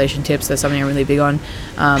and isolation tips. That's something I'm really big on.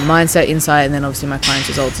 Mindset, insight, and then obviously my clients'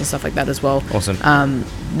 results and stuff like that as well. Awesome.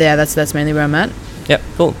 That's mainly where I'm at. Yep,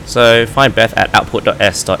 cool. So find Beth at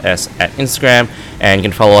output.s.s at Instagram, and you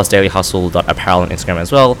can follow us dailyhustle.apparel on Instagram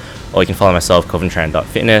as well, or you can follow myself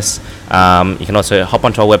coventrand.fitness. You can also hop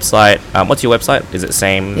onto our website. What's your website? Is it the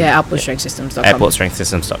same? outputstrengthsystems.com.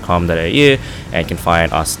 outputstrengthsystems.com.au, and you can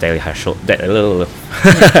find us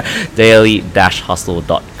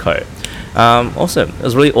daily-hustle.co. Awesome. It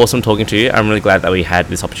was really awesome talking to you. I'm really glad that we had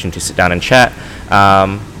this opportunity to sit down and chat.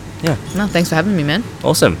 No, thanks for having me, man.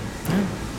 Awesome. Yeah.